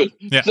 and you're good.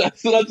 Yeah.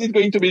 So that is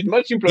going to be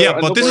much simpler. Yeah,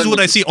 but this is what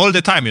I see all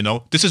the time,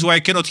 This is why I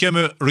cannot hear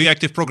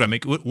reactive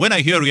programming. When I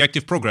hear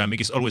reactive programming,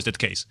 it's always that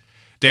case.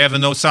 They have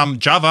some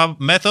Java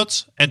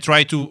methods and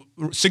try to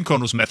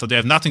synchronous method. They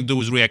have nothing to do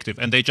with reactive,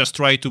 and they just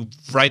try to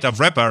write a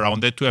wrapper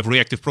around it to have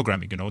reactive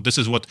programming. This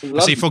is what I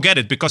say. Forget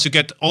it, because you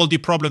get all the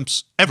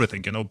problems.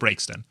 Everything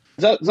breaks then.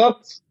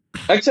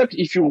 Except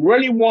if you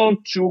really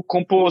want to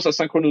compose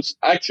asynchronous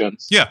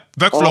actions. Yeah,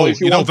 workflow,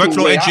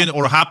 workflow engine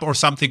or hub or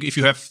something. If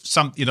you have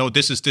some,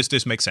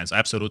 this makes sense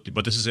absolutely.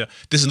 But this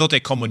is not a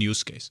common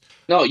use case.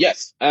 No,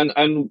 yes, and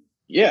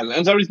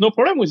there is no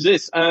problem with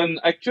this. And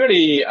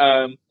actually,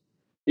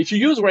 If you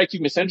use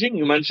reactive messaging,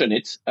 you mentioned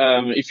it.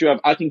 If you have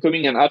at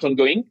incoming and at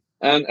ongoing,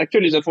 and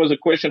actually that was a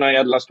question I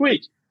had last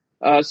week.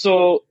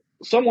 So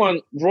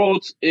someone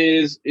wrote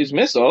his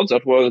method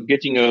that was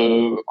getting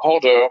a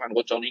order and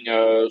returning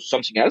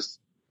something else,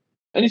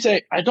 and he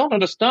said, "I don't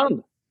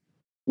understand.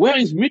 Where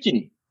is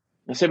mutiny?"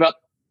 I say, "But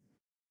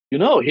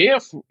here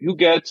you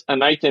get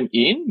an item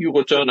in, you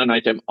return an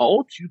item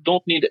out. You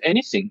don't need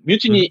anything.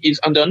 Mutiny is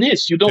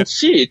underneath. You don't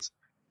see it.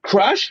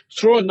 Crash,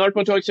 throw a null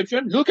pointer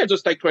exception, look at the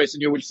stack trace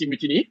and you will see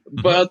mutiny.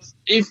 But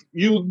if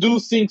you do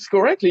things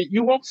correctly,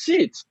 you won't see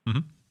it.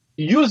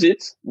 Use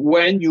it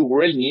when you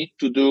really need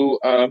to do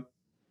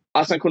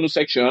asynchronous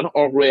action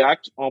or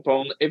react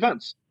upon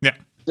events." Yeah.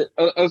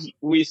 As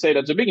we said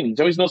at the beginning,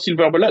 there is no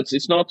silver bullet.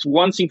 It's not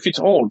one thing fits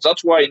all.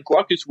 That's why in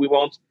Quarkus, we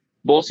want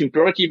both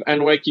imperative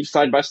and reactive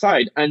side by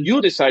side. And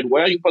you decide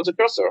where you put the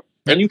cursor.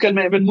 And you can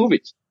even move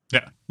it.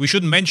 Yeah, we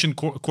shouldn't mention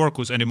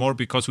Quarkus anymore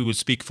because we will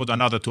speak for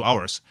another 2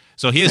 hours.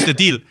 So here's the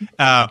deal.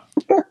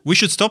 We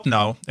should stop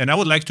now. And I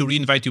would like to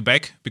re-invite you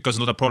back because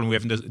not a problem. We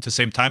have the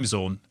same time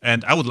zone.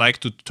 And I would like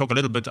to talk a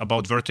little bit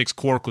about Vert.x,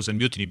 Quarkus, and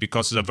Mutiny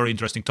because it's a very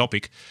interesting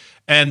topic.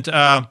 And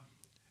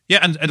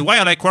and why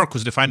I like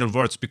Quarkus, the final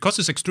words, because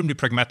it's extremely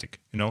pragmatic.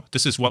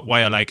 This is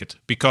why I like it.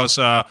 Because,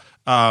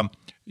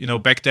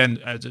 back then,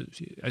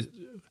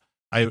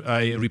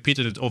 I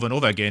repeated it over and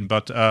over again,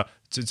 but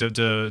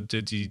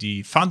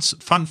the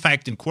fun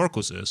fact in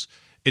Quarkus is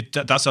it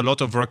does a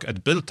lot of work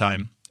at build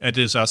time. It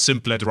is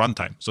simple at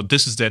runtime. So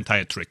this is the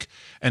entire trick.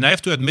 And I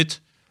have to admit,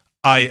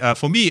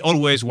 for me,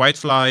 always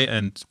Whitefly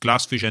and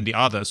Glassfish and the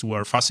others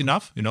were fast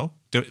enough.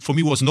 For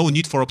me was no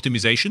need for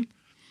optimization.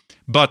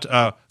 But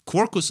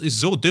Quarkus is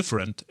so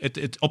different.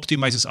 It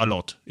optimizes a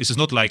lot. It's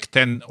not like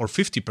 10 or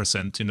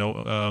 50%.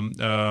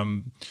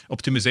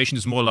 Optimization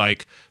is more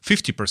like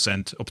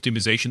 50%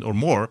 optimization or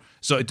more.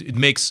 So it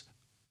makes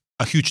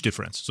a huge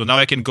difference. So now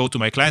I can go to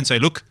my client and say,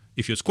 look,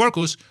 if you use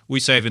Quarkus, we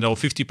save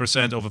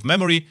 50% of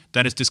memory.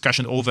 Then it's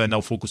discussion over and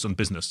now focus on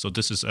business. So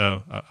this is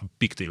a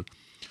big deal.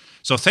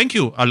 So thank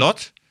you a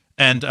lot.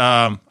 And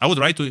I would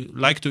like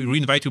to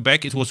re-invite you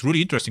back. It was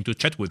really interesting to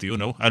chat with you.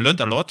 I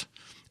learned a lot.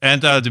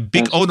 And the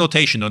big O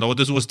notation,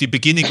 this was the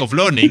beginning of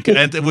learning,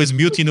 and with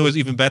Mutiny was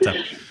even better.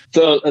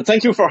 So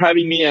thank you for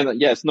having me,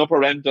 and yes, no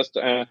problem. Just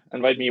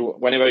invite me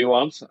whenever you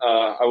want.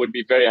 I would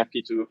be very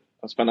happy to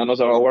spend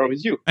another hour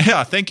with you.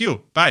 Yeah, thank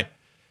you. Bye.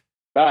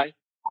 Bye.